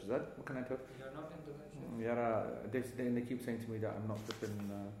hosts, Shazad, what can I tell? You're not in Dubai. They keep saying to me that I'm not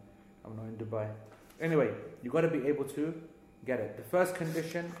in Dubai. Anyway, you got to be able to get it. The first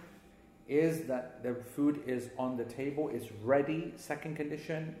condition is that the food is on the table, it's ready. Second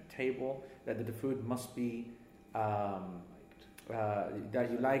condition, table, that the food must be that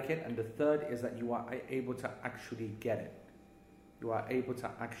you like it, and the third is that you are able to actually get it. You are able to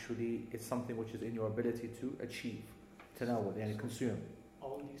actually, it's something which is in your ability to achieve, to know and consume.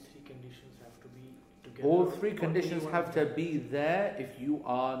 All these three conditions have to be together. All three conditions have to be there if you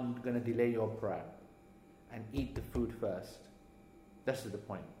are going to delay your prayer and eat the food first. That's the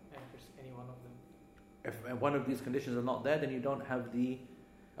point. And if it's any one of them. If one of these conditions are not there, then you don't have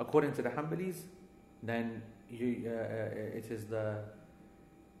according to the Hanbalis, then it is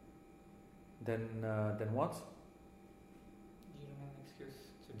then what? You don't have an excuse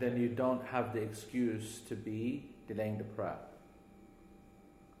to Then you don't have the excuse to be delaying the prayer.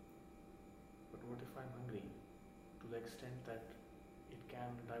 But what if I'm hungry to the extent that it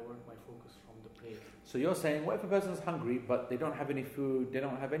can divert my focus from the prayer? So you're saying, what if a person's hungry but they don't have any food, they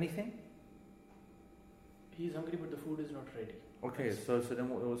don't have anything? He's hungry but the food is not ready. Okay, so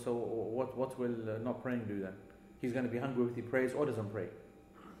what will not praying do then? He's going to be hungry if he prays or doesn't pray.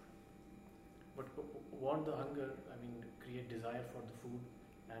 But won't the hunger, create desire for the food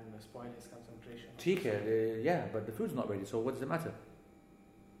and spoil his concentration? Yeah, but the food's not ready, so what does it matter?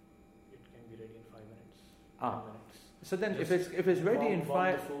 It can be ready in 5 minutes. 10 minutes. So then, if it's ready in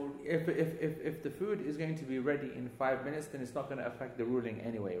 5, if the food is going to be ready in 5 minutes, then it's not going to affect the ruling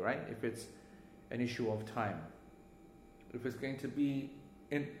anyway, right? If it's an issue of time. If it's going to be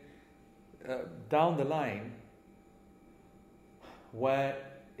in down the line where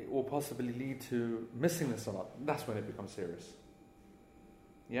it will possibly lead to missing the salat, that's when it becomes serious.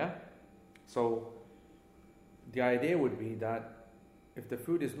 Yeah? So the idea would be that if the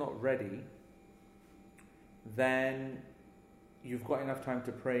food is not ready, then you've got enough time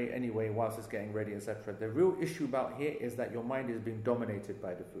to pray anyway whilst it's getting ready, etc. The real issue about here is that your mind is being dominated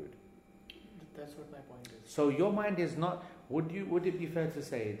by the food. That's what my point is. So your mind is not. Would it be fair to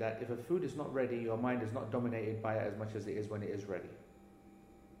say that if a food is not ready, your mind is not dominated by it as much as it is when it is ready?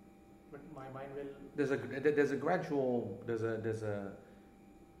 But my mind will. There's a gradual. There's a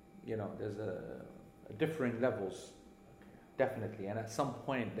differing levels, definitely, and at some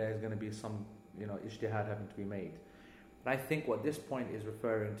point there's going to be some ijtihad having to be made. But I think what this point is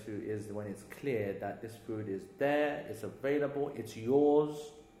referring to is when it's clear that this food is there, it's available, it's yours.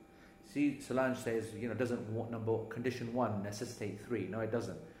 See, Solange says, doesn't want condition 1 necessitate 3. No, it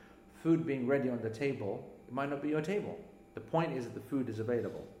doesn't. Food being ready on the table, it might not be your table. The point is that the food is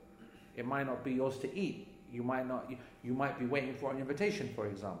available. It might not be yours to eat. You might be waiting for an invitation, for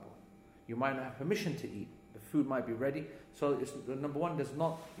example. You might not have permission to eat. The food might be ready. So it's, number 1 does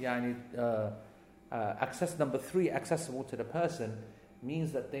not number 3, accessible to the person,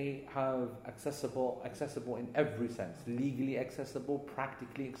 means that they have accessible in every sense. Legally accessible,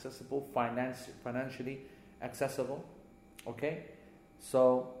 practically accessible, financially accessible. Okay?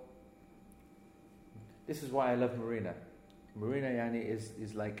 So this is why I love Marina. Marina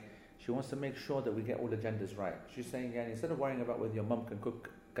is like, she wants to make sure that we get all the genders right. She's saying, instead of worrying about whether your mum can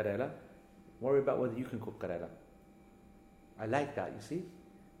cook karela, worry about whether you can cook karela. I like that, you see?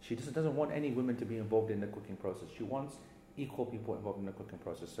 She doesn't want any women to be involved in the cooking process. She wants equal people involved in the cooking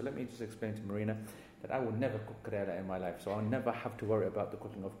process. So let me just explain to Marina that I will never cook karela in my life. So I'll never have to worry about the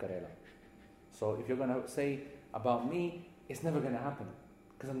cooking of karela. So if you're going to say about me, it's never going to happen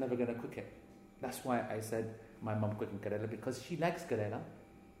because I'm never going to cook it. That's why I said my mum cooking karela, because she likes karela.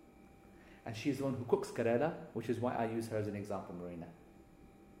 And she's the one who cooks karela, which is why I use her as an example, Marina.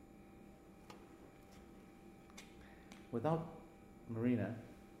 Without Marina,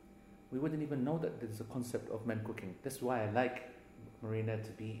 we wouldn't even know that there's a concept of men cooking. That's why I like Marina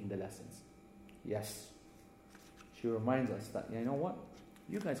to be in the lessons. Yes. She reminds us that, you know what?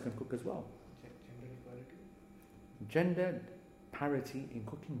 You guys can cook as well. Gender equality? Gender parity in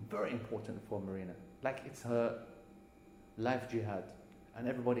cooking, very important for Marina. Like it's her life jihad. And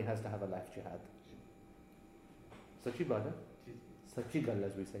everybody has to have a life jihad. Sachi bada? Sachi gal,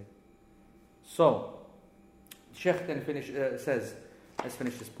 as we say. So, Sheikh then says, let's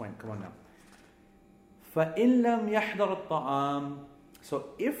finish this point, come on now. فَإِن لَمْ يَحْضَرُ الطَّعَامِ. So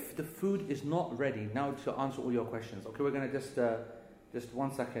if the food is not ready, now to answer all your questions. Okay, we're going to just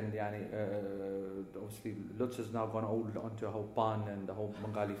 1 second, obviously Lutz has now gone onto a whole pan and the whole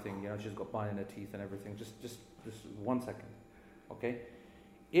Bengali thing, she's got pan in her teeth and everything. Just 1 second, okay?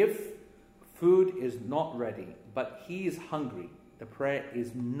 If food is not ready, but he is hungry, the prayer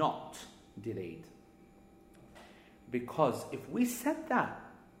is not delayed. Because if we said that,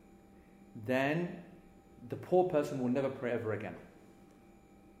 then the poor person will never pray ever again.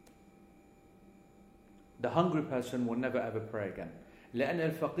 The hungry person will never ever pray again. لأن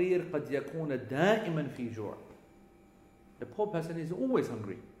الفقير قد يكون دائما في جوع. The poor person is always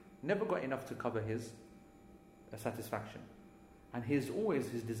hungry, never got enough to cover his satisfaction. And his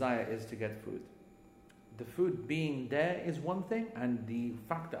desire is to get food. The food being there is one thing, and the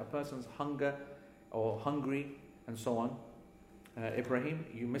fact that a person's hunger or hungry and so on. Ibrahim,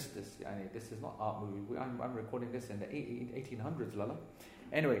 you missed this. This is not art movie. I'm recording this in the 1800s, Lala.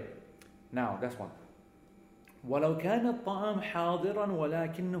 Anyway, now that's one. ولو كان الطعام حاضرا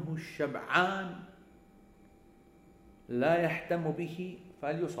ولكنه الشبعان لا يهتم به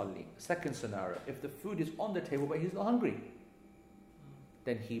فليصلي. Second scenario, if the food is on the table but he's not hungry,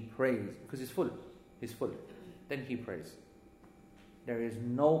 then he prays because he's full. Then he prays. There is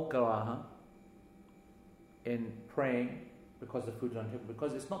no karaha in praying because the food is on the table.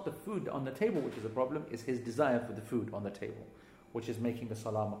 Because it's not the food on the table which is a problem, it's his desire for the food on the table, which is making the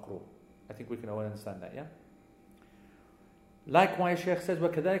salah maqroor. I think we can all understand that, yeah? Likewise, Shaykh says,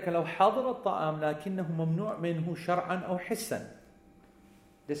 وَكَذَلِكَ لَوْ حَضَرَ الطَّعَامِ لَكِنَّهُ مَمْنُوعٌ مِنْهُ شَرْعًا أَوْ حِسًّا.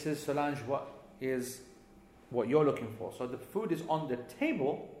 This is, Solange, what you're looking for. So the food is on the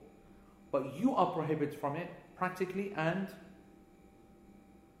table, but you are prohibited from it practically and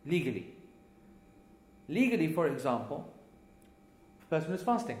legally. Legally, for example, the person is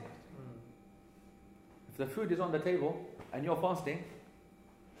fasting. If the food is on the table and you're fasting,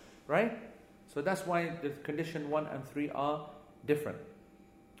 right? So that's why the condition 1 and 3 are different.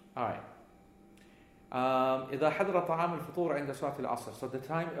 Alright. إذا حضر طعام الفطور عند صلاة العصر. So the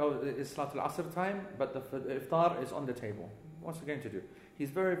time is صلاة العصر time, but the iftar is on the table. What's he going to do? He's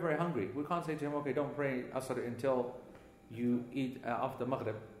very, very hungry. We can't say to him, okay, don't pray Asr until you eat after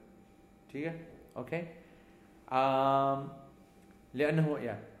Maghrib. Do you? Okay?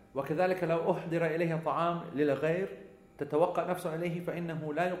 لأنه وكذلك لو أحضر إليه طعام للغير تتوقع نفسه إليه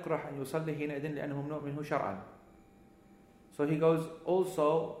فإنه لا يكره أن يصلي حينئذ لأنه ممنوع منه شرعا. So he goes,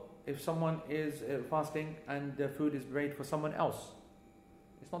 also if someone is fasting and the food is made for someone else,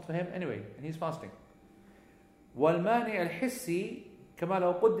 it's not for him anyway and he's fasting. والمانع الحسي كما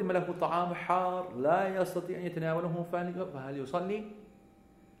لو قدم له طعام حار لا يستطيع أن يتناوله فهل يصلي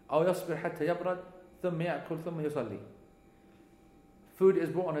أو يصبر حتى يبرد ثم يأكل ثم يصلي. Food is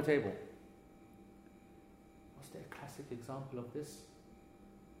brought on a table. Was there a classic example of this?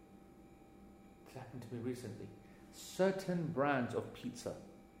 It happened to me recently. Certain brands of pizza.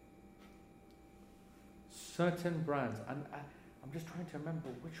 Certain brands. And I'm just trying to remember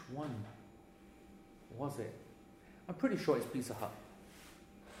which one was it. I'm pretty sure it's Pizza Hut.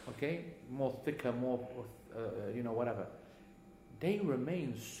 Okay? More thicker, more, whatever. They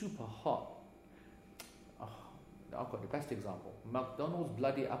remain super hot. I've got the best example. McDonald's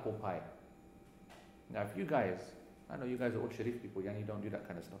bloody apple pie. Now, if you guys, I know you guys are all Sharif people, you don't do that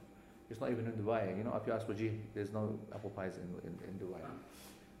kind of stuff. It's not even in Dubai. If you ask Wajih, there's no apple pies in Dubai.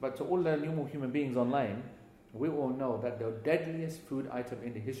 But to all the new human beings online, we all know that the deadliest food item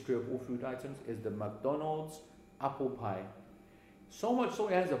in the history of all food items is the McDonald's apple pie. So much so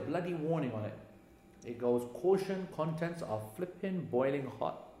it has a bloody warning on it. It goes, caution, contents are flipping boiling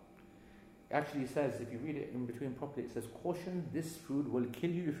hot. It actually says, if you read it in between properly, it says, caution, this food will kill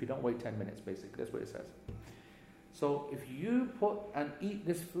you if you don't wait 10 minutes, basically. That's what it says. So if you put and eat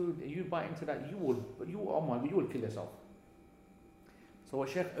this food, you bite into that, you will kill yourself. So what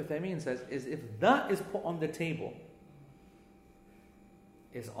Shaykh Uthaymeen says is, if that is put on the table,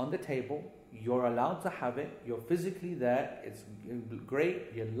 you're allowed to have it, you're physically there, it's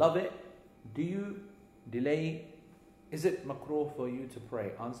great, you love it, do you delay? Is it makruh for you to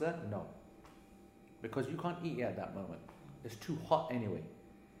pray? Answer, no. Because you can't eat it at that moment. It's too hot anyway.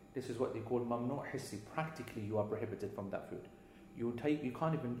 This is what they call mamnu' hissi. Practically you are prohibited from that food. You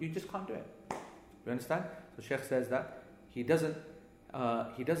just can't do it. You understand? So Shaykh says that he doesn't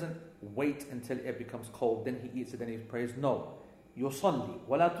wait until it becomes cold, then he eats it, then he prays. No. يصلي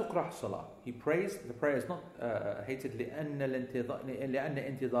ولا تكره صلاة. He prays, the prayer is not hated لأن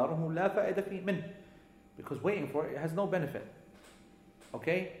انتظاره لا فائدة فيه منه. Because waiting for it has no benefit.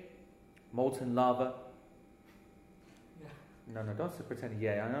 Okay? Molten lava. No, don't pretend.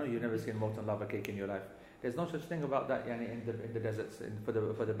 I know you've never seen molten lava cake in your life. There's no such thing about that in the deserts for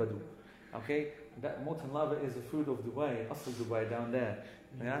the Badu. Okay? That molten lava is the food of Dubai, Asl Dubai down there.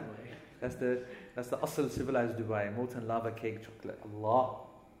 Yeah? That's the Asl civilized Dubai, molten lava cake chocolate. Allah.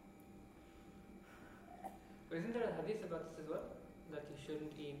 But isn't there a hadith about this as well? That you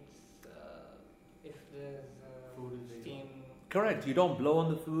shouldn't eat if there's steam. Correct. You don't blow on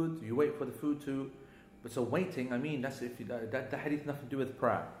the food. You wait for the food to. But so waiting, that's if that hadith nothing to do with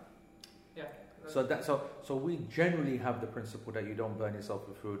prayer. Yeah. So we generally have the principle that you don't burn yourself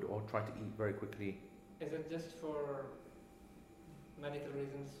with food or try to eat very quickly. Is it just for medical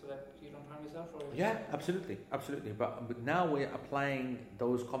reasons so that you don't harm yourself? Or Absolutely. But now we're applying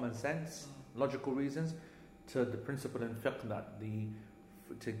those common sense, logical reasons to the principle in fiqh that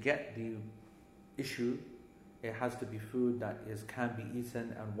to get the issue, it has to be food that can be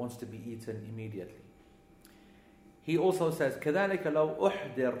eaten and wants to be eaten immediately. He also says, كذلك لو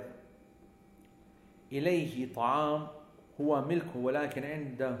أحضر إليه طعام هو ملكه ولكن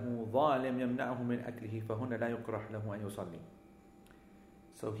عنده ظالم يمنعه من أكله فهنا لا يكره له أن يصلي.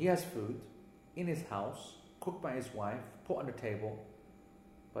 So he has food in his house, cooked by his wife, put on the table,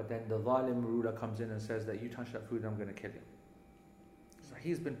 but then the zalim ruler comes in and says that you touch that food, I'm going to kill you. So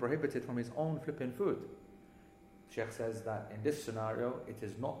he's been prohibited from his own flipping food. Sheikh says that in this scenario, it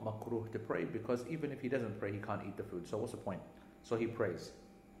is not makruh to pray because even if he doesn't pray, he can't eat the food. So what's the point? So he prays.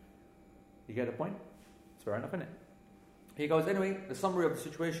 You get the point? It's fair enough, isn't it? He goes, anyway, the summary of the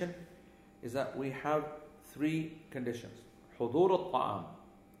situation is that we have 3 conditions. حضور الطعام.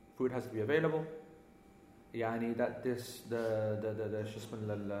 Food has to be available. يعني that there's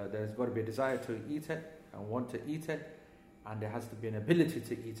got to be a desire to eat it and want to eat it, and there has to be an ability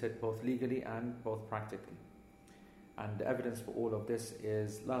to eat it both legally and both practically. And the evidence for all of this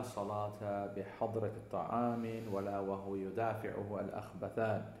is لا صلاة بحضرة الطعام ولا وهو يدافعه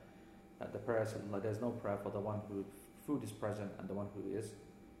الأخبثان. That the prayer, there's no prayer for the one who food is present and the one who is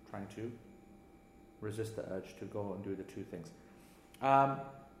trying to resist the urge to go and do the 2 things.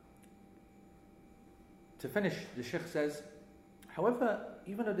 To finish, the Shaykh says, however,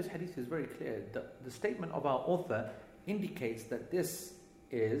 even though this hadith is very clear, the statement of our author indicates that this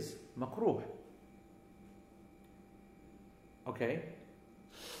is makruh. Okay?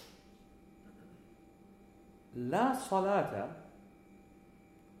 La salata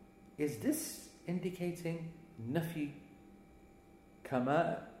is this indicating nafi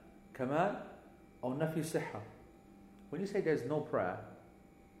kamal or nafi siha? When you say there's no prayer,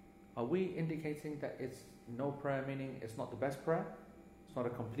 are we indicating that it's no prayer, meaning it's not the best prayer? It's not a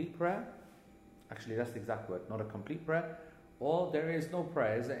complete prayer? Actually, that's the exact word, not a complete prayer. Or there is no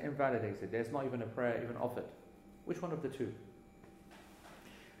prayer, it's invalidated. There's not even a prayer even offered. Which one of the two?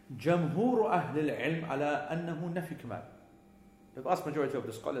 جمهور أهل العلم على أنه نفي كمال. The vast majority of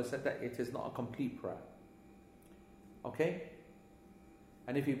the scholars said that it is not a complete prayer. Okay?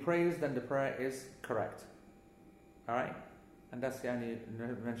 And if he prays, then the prayer is correct. Alright? And that's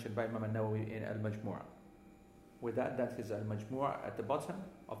mentioned by Imam al-Nawawi in Al-Majmu'ah. With that is Al-Majmu'ah at the bottom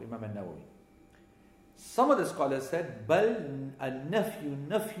of Imam al-Nawawi. Some of the scholars said, بل النفي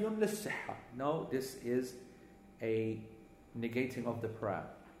نفي للصحة. No, this is a negating of the prayer.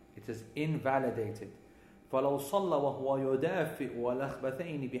 It is invalidated. فلو صلى وهو يدافئ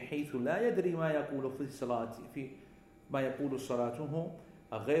والأخبثين بحيث لا يدري ما يقول في الصلاة ما يقول صلاته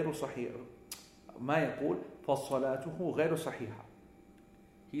غير صحيح ما يقول فصلاته غير صحيحة.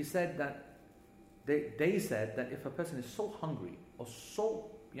 He said that they said that if a person is so hungry or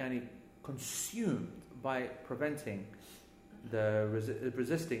so consumed by preventing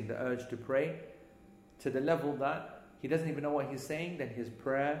resisting the urge to pray to the level that he doesn't even know what he's saying, then his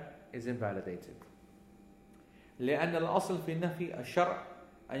prayer is invalidated. لأن الأصل في النفي الشرع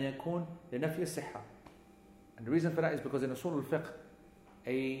أن يكون لنفي الصحة. And the reason for that is because in Usul al-Fiqh,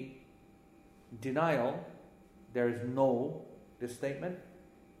 a denial, there is no, this statement,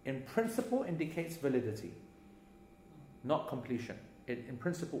 in principle indicates validity, not completion. In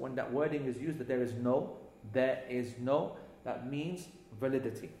principle, when that wording is used, that there is no, that means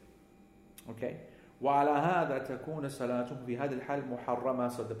validity. Okay? وعلى هذا تكون صلاته في هذه الحال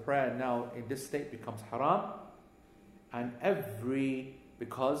محرمة. So the prayer now in this state becomes haram, and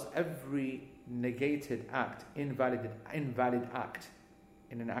because every negated act, invalid act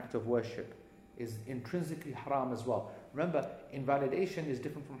in an act of worship is intrinsically haram as well. Remember, invalidation is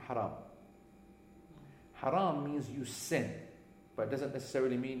different from haram. Haram means you sin, but it doesn't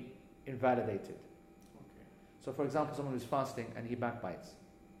necessarily mean invalidated. Okay. So for example, someone who's fasting and he backbites.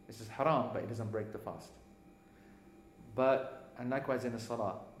 This is haram, but it doesn't break the fast. And likewise in the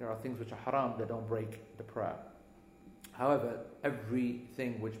salah, there are things which are haram that don't break the prayer. However,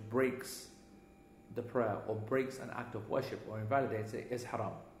 everything which breaks the prayer or breaks an act of worship or invalidates it is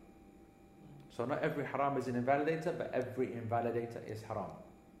haram. So not every haram is an invalidator, but every invalidator is haram.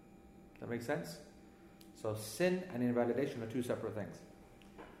 Does that make sense? So sin and invalidation are two separate things.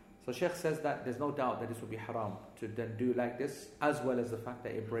 So Shaykh says that there's no doubt that this would be haram to then do like this, as well as the fact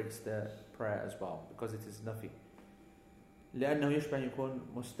that it breaks the prayer as well, because it is nafi. لأنه يشبه يكون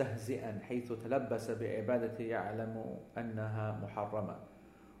مستهزئا حيث تلبس بعبادة يعلم أنها محرمة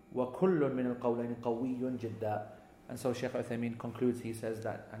وكل من القولين قوي جدا. And so Shaykh Uthaymeen concludes, he says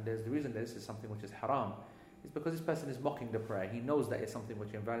that, and there's the reason this is something which is haram, is because this person is mocking the prayer. He knows that it's something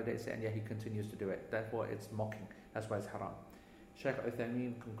which invalidates it, and yet he continues to do it. Therefore it's mocking. That's why it's haram. Shaykh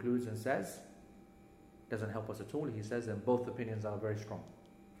Uthaymeen concludes and says, doesn't help us at all, he says, and both opinions are very strong.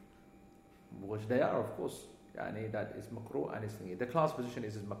 Which they are, of course. That is makruh and it's thingy. The class position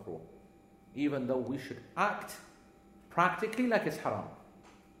is makruh. Even though we should act practically like it's haram.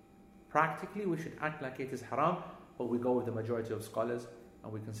 Practically we should act like it is haram, but we go with the majority of scholars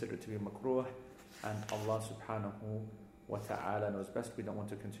and we consider it to be makruh, and Allah subhanahu wa ta'ala knows best. We don't want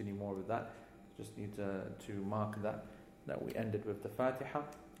to continue more with that. Just need to mark that we ended with the Fatiha,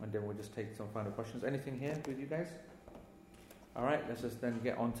 and then we'll just take some final questions. Anything here with you guys? Alright, let's just then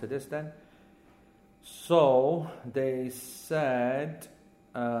get on to this then. So they said,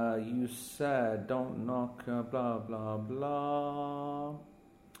 you said don't knock blah blah blah.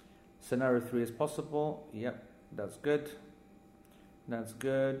 Scenario 3 is possible. Yep, that's good.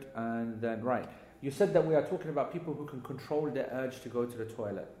 And then you said that we are talking about people who can control their urge to go to the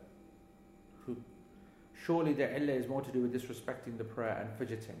toilet. Surely their illah is more to do with disrespecting the prayer and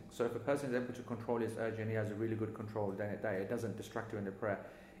fidgeting. So if a person is able to control his urge and he has a really good control, then it doesn't distract him in the prayer.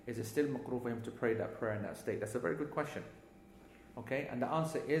 Is it still makruh for him to pray that prayer in that state? That's a very good question. Okay, and the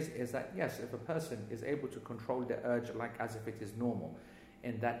answer is that yes, if a person is able to control the urge like as if it is normal,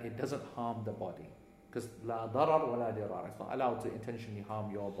 in that it doesn't harm the body. Because la darar wa la dirar. It's not allowed to intentionally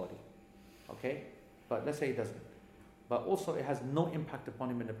harm your body. Okay? But let's say it doesn't. But also it has no impact upon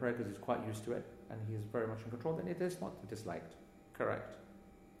him in the prayer because he's quite used to it and he is very much in control, then it is not disliked. Correct.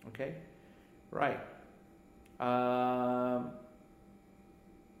 Okay? Right.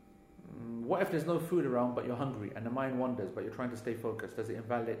 What if there's no food around but you're hungry and the mind wanders but you're trying to stay focused? Does it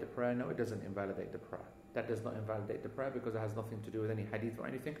invalidate the prayer? No, it doesn't invalidate the prayer. that does not invalidate the prayer because it has nothing to do with any hadith or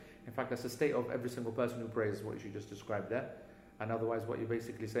anything. In fact, that's the state of every single person who prays, what you just described there. And otherwise, what you're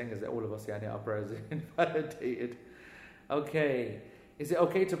basically saying is that all of us, our prayers are invalidated. Okay. Is it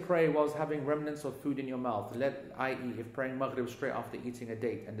okay to pray whilst having remnants of food in your mouth? I.e., if praying Maghrib straight after eating a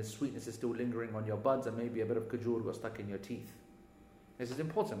date and the sweetness is still lingering on your buds and maybe a bit of kajur got stuck in your teeth. This is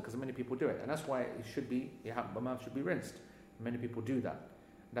important because many people do it. And that's why it should be, your mouth should be rinsed. Many people do that.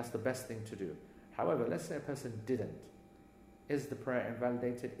 That's the best thing to do. However, let's say a person didn't. Is the prayer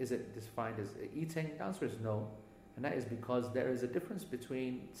invalidated? Is it defined as eating? The answer is no. And that is because there is a difference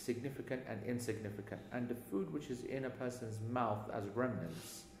between significant and insignificant. And the food which is in a person's mouth as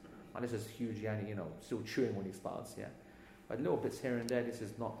remnants, and this is huge, still chewing when he starts, yeah. But little bits here and there, this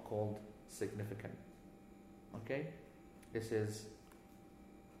is not called significant. Okay? This is,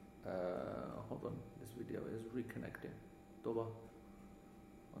 hold on, this video is reconnecting. Doba.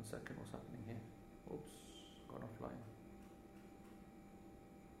 1 second, what's happening here? Oops, gone offline.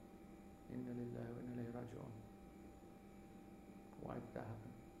 Inna lillahi wa inna ilayhi raji'un. Why did that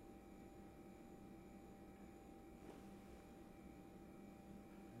happen?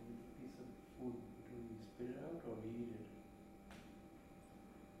 A piece of food, do we spit it out or we eat it?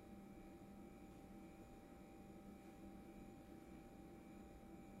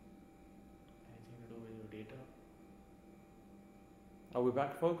 Anything to do with your data? Are we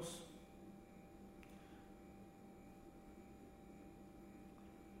back, folks?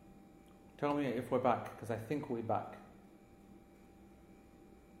 Tell me if we're back, because I think we're back.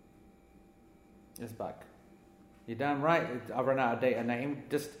 It's back. You're damn right. I've run out of data, Naeem.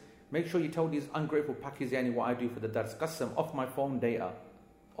 Just make sure you tell these ungrateful Pakistani what I do for the dars. Qasam, off my phone data.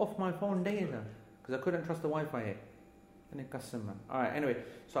 Off my phone data. Because I couldn't trust the Wi-Fi here. And then qasam, man. Alright, anyway.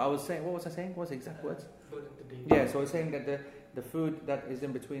 So I was saying, what was I saying? What was the exact words? Yeah, so I was saying that the food that is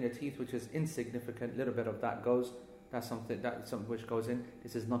in between the teeth, which is insignificant, little bit of that goes. That's something which goes in.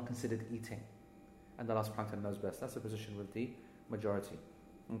 This is not considered eating. And the last plankton knows best. That's the position with the majority.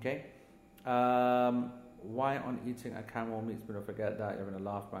 Okay? Why on eating a camel meat spoon? Forget that, you're going to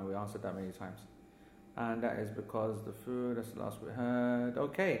laugh, man. We answered that many times. And that is because the food, that's the last we heard.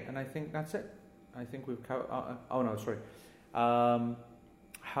 Okay, and I think that's it. I think we've covered. Oh no, sorry.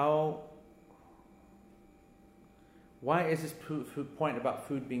 Why is this point about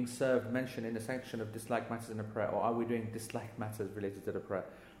food being served mentioned in the section of disliked matters in the prayer? Or are we doing disliked matters related to the prayer?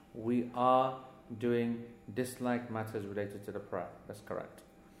 We are doing disliked matters related to the prayer. That's correct.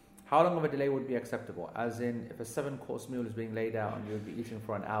 How long of a delay would be acceptable? As in, if a 7-course meal is being laid out and you would be eating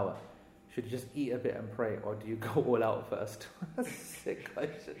for an hour, should you just eat a bit and pray, or do you go all out first? Sick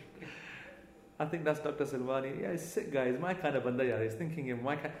question. I think that's Dr. Silvani. Yeah, he's sick guy. He's my kind of banda. He's thinking in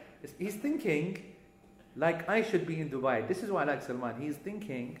my kind. He's thinking like I should be in Dubai. This is why I like Salman. He's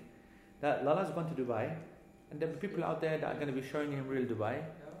thinking that Lala's gone to Dubai, and there are people out there that are going to be showing him real Dubai.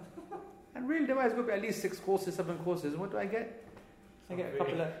 And real Dubai is going to be at least 6 courses, 7 courses. What do I get? I get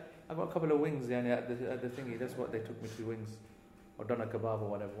I got a couple of wings at the thingy. That's what they took me to, wings. Or doner kebab or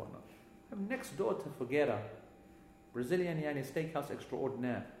whatever, whatnot. I'm next door to Fogueira. Brazilian steakhouse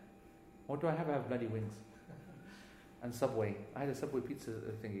extraordinaire. What do I have? I have bloody wings. And Subway. I had a Subway pizza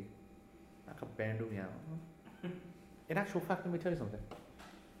thingy. Like a bandu, yeah. In actual fact, let me tell you something.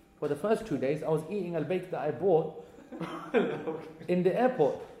 For the first 2 days, I was eating al-bake that I bought in the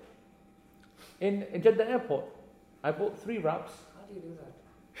airport. In Jeddah airport. I bought 3 wraps. How do you do that?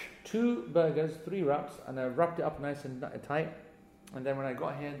 2 burgers, 3 wraps, and I wrapped it up nice and tight. And then when I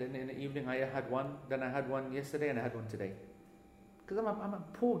got here, then in the evening I had one. Then I had one yesterday, and I had one today. Because I'm a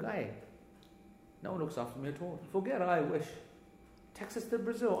poor guy. No one looks after me at all. Fogueira, I wish. Texas to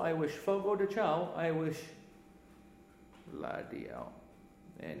Brazil, I wish. Fogo de Chao, I wish. Bloody hell.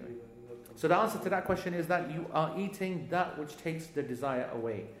 Anyway. So the answer to that question is that you are eating that which takes the desire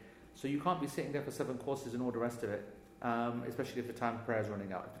away. So you can't be sitting there for 7 courses and all the rest of it. Especially if the time of prayer is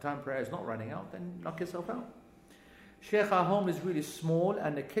running out. If the time of prayer is not running out, then knock yourself out. Sheikh, our home is really small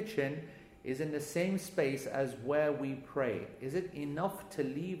and the kitchen is in the same space as where we pray. Is it enough to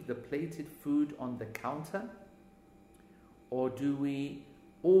leave the plated food on the counter? Or do we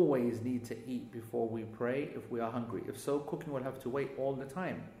always need to eat before we pray if we are hungry? If so, cooking will have to wait all the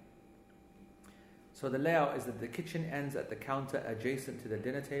time. So the layout is that the kitchen ends at the counter adjacent to the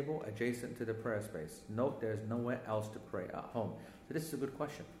dinner table, adjacent to the prayer space. Note there is nowhere else to pray at home. So this is a good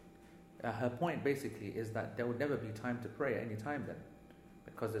question. Her point basically is that there would never be time to pray at any time then,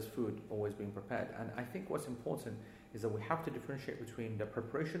 because there's food always being prepared. And I think what's important is that we have to differentiate between the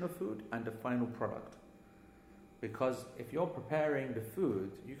preparation of food and the final product. Because if you're preparing the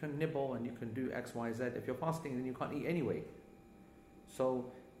food, you can nibble and you can do X, Y, Z. If you're fasting, then you can't eat anyway. So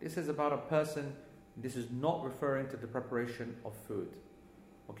this is about a person this is not referring to the preparation of food.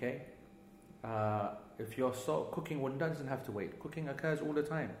 Okay? If you're cooking, one doesn't have to wait. Cooking occurs all the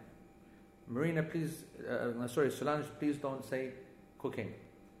time. Marina, please, Solange, please don't say cooking.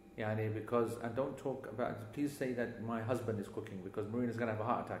 Because, and don't talk about, please say that my husband is cooking, because Marina's going to have a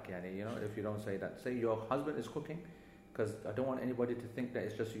heart attack, if you don't say that. Say your husband is cooking, because I don't want anybody to think that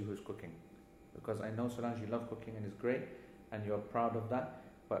it's just you who's cooking. Because I know, Solange, you love cooking and it's great, and you're proud of that,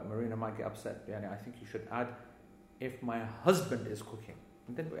 but Marina might get upset. I think you should add, if my husband is cooking,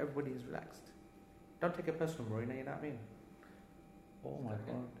 and then everybody is relaxed. Don't take it personal, Marina, you know what I mean? Oh my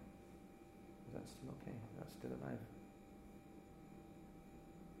God. Is that still okay? That's still alive.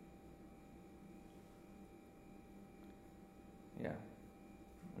 Yeah.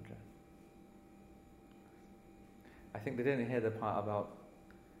 Okay. I think they didn't hear the part about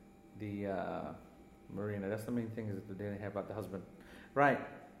the Marina. That's the main thing, is that they didn't hear about the husband. Right.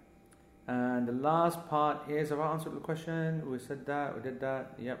 And the last part is, have I answered the question? We said that, we did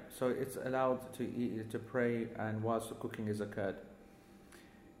that. Yep. So it's allowed to eat, to pray, and whilst the cooking is occurred.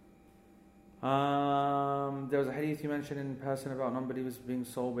 There was a hadith you mentioned in person about non-believers being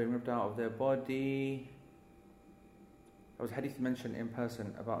soul being ripped out of their body. There was a hadith mentioned in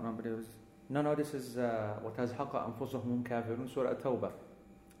person about non-believers. No, this is وَتَزْحَقَ أَنفُسُهُمْ كَافِرُونَ Surah At-Tawbah.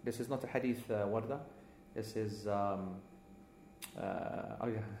 This is not a hadith, Warda. This is, that's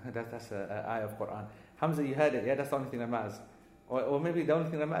an ayah of Quran. Hamza, you heard it, yeah? That's the only thing that matters. Or maybe the only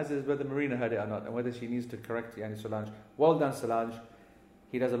thing that matters is whether Marina heard it or not, and whether she needs to correct Solange. Well done, Solange.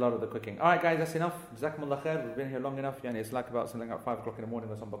 He does a lot of the cooking. Alright guys, that's enough. Jazakumullah khair. We've been here long enough. It's like about something like 5 o'clock in the morning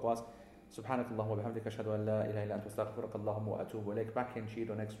or some bakwas. Subhanakallah wa bihamdika ashhadu an la ilaha illa anta astaghfiruka Allahumma wa atubu ilayk. Back in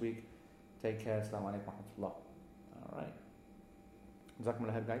Shido next week. Take care. Assalamu alaikum wa rahmatullah. Alright.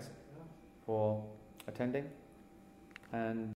 Jazakumullah khair guys for attending. And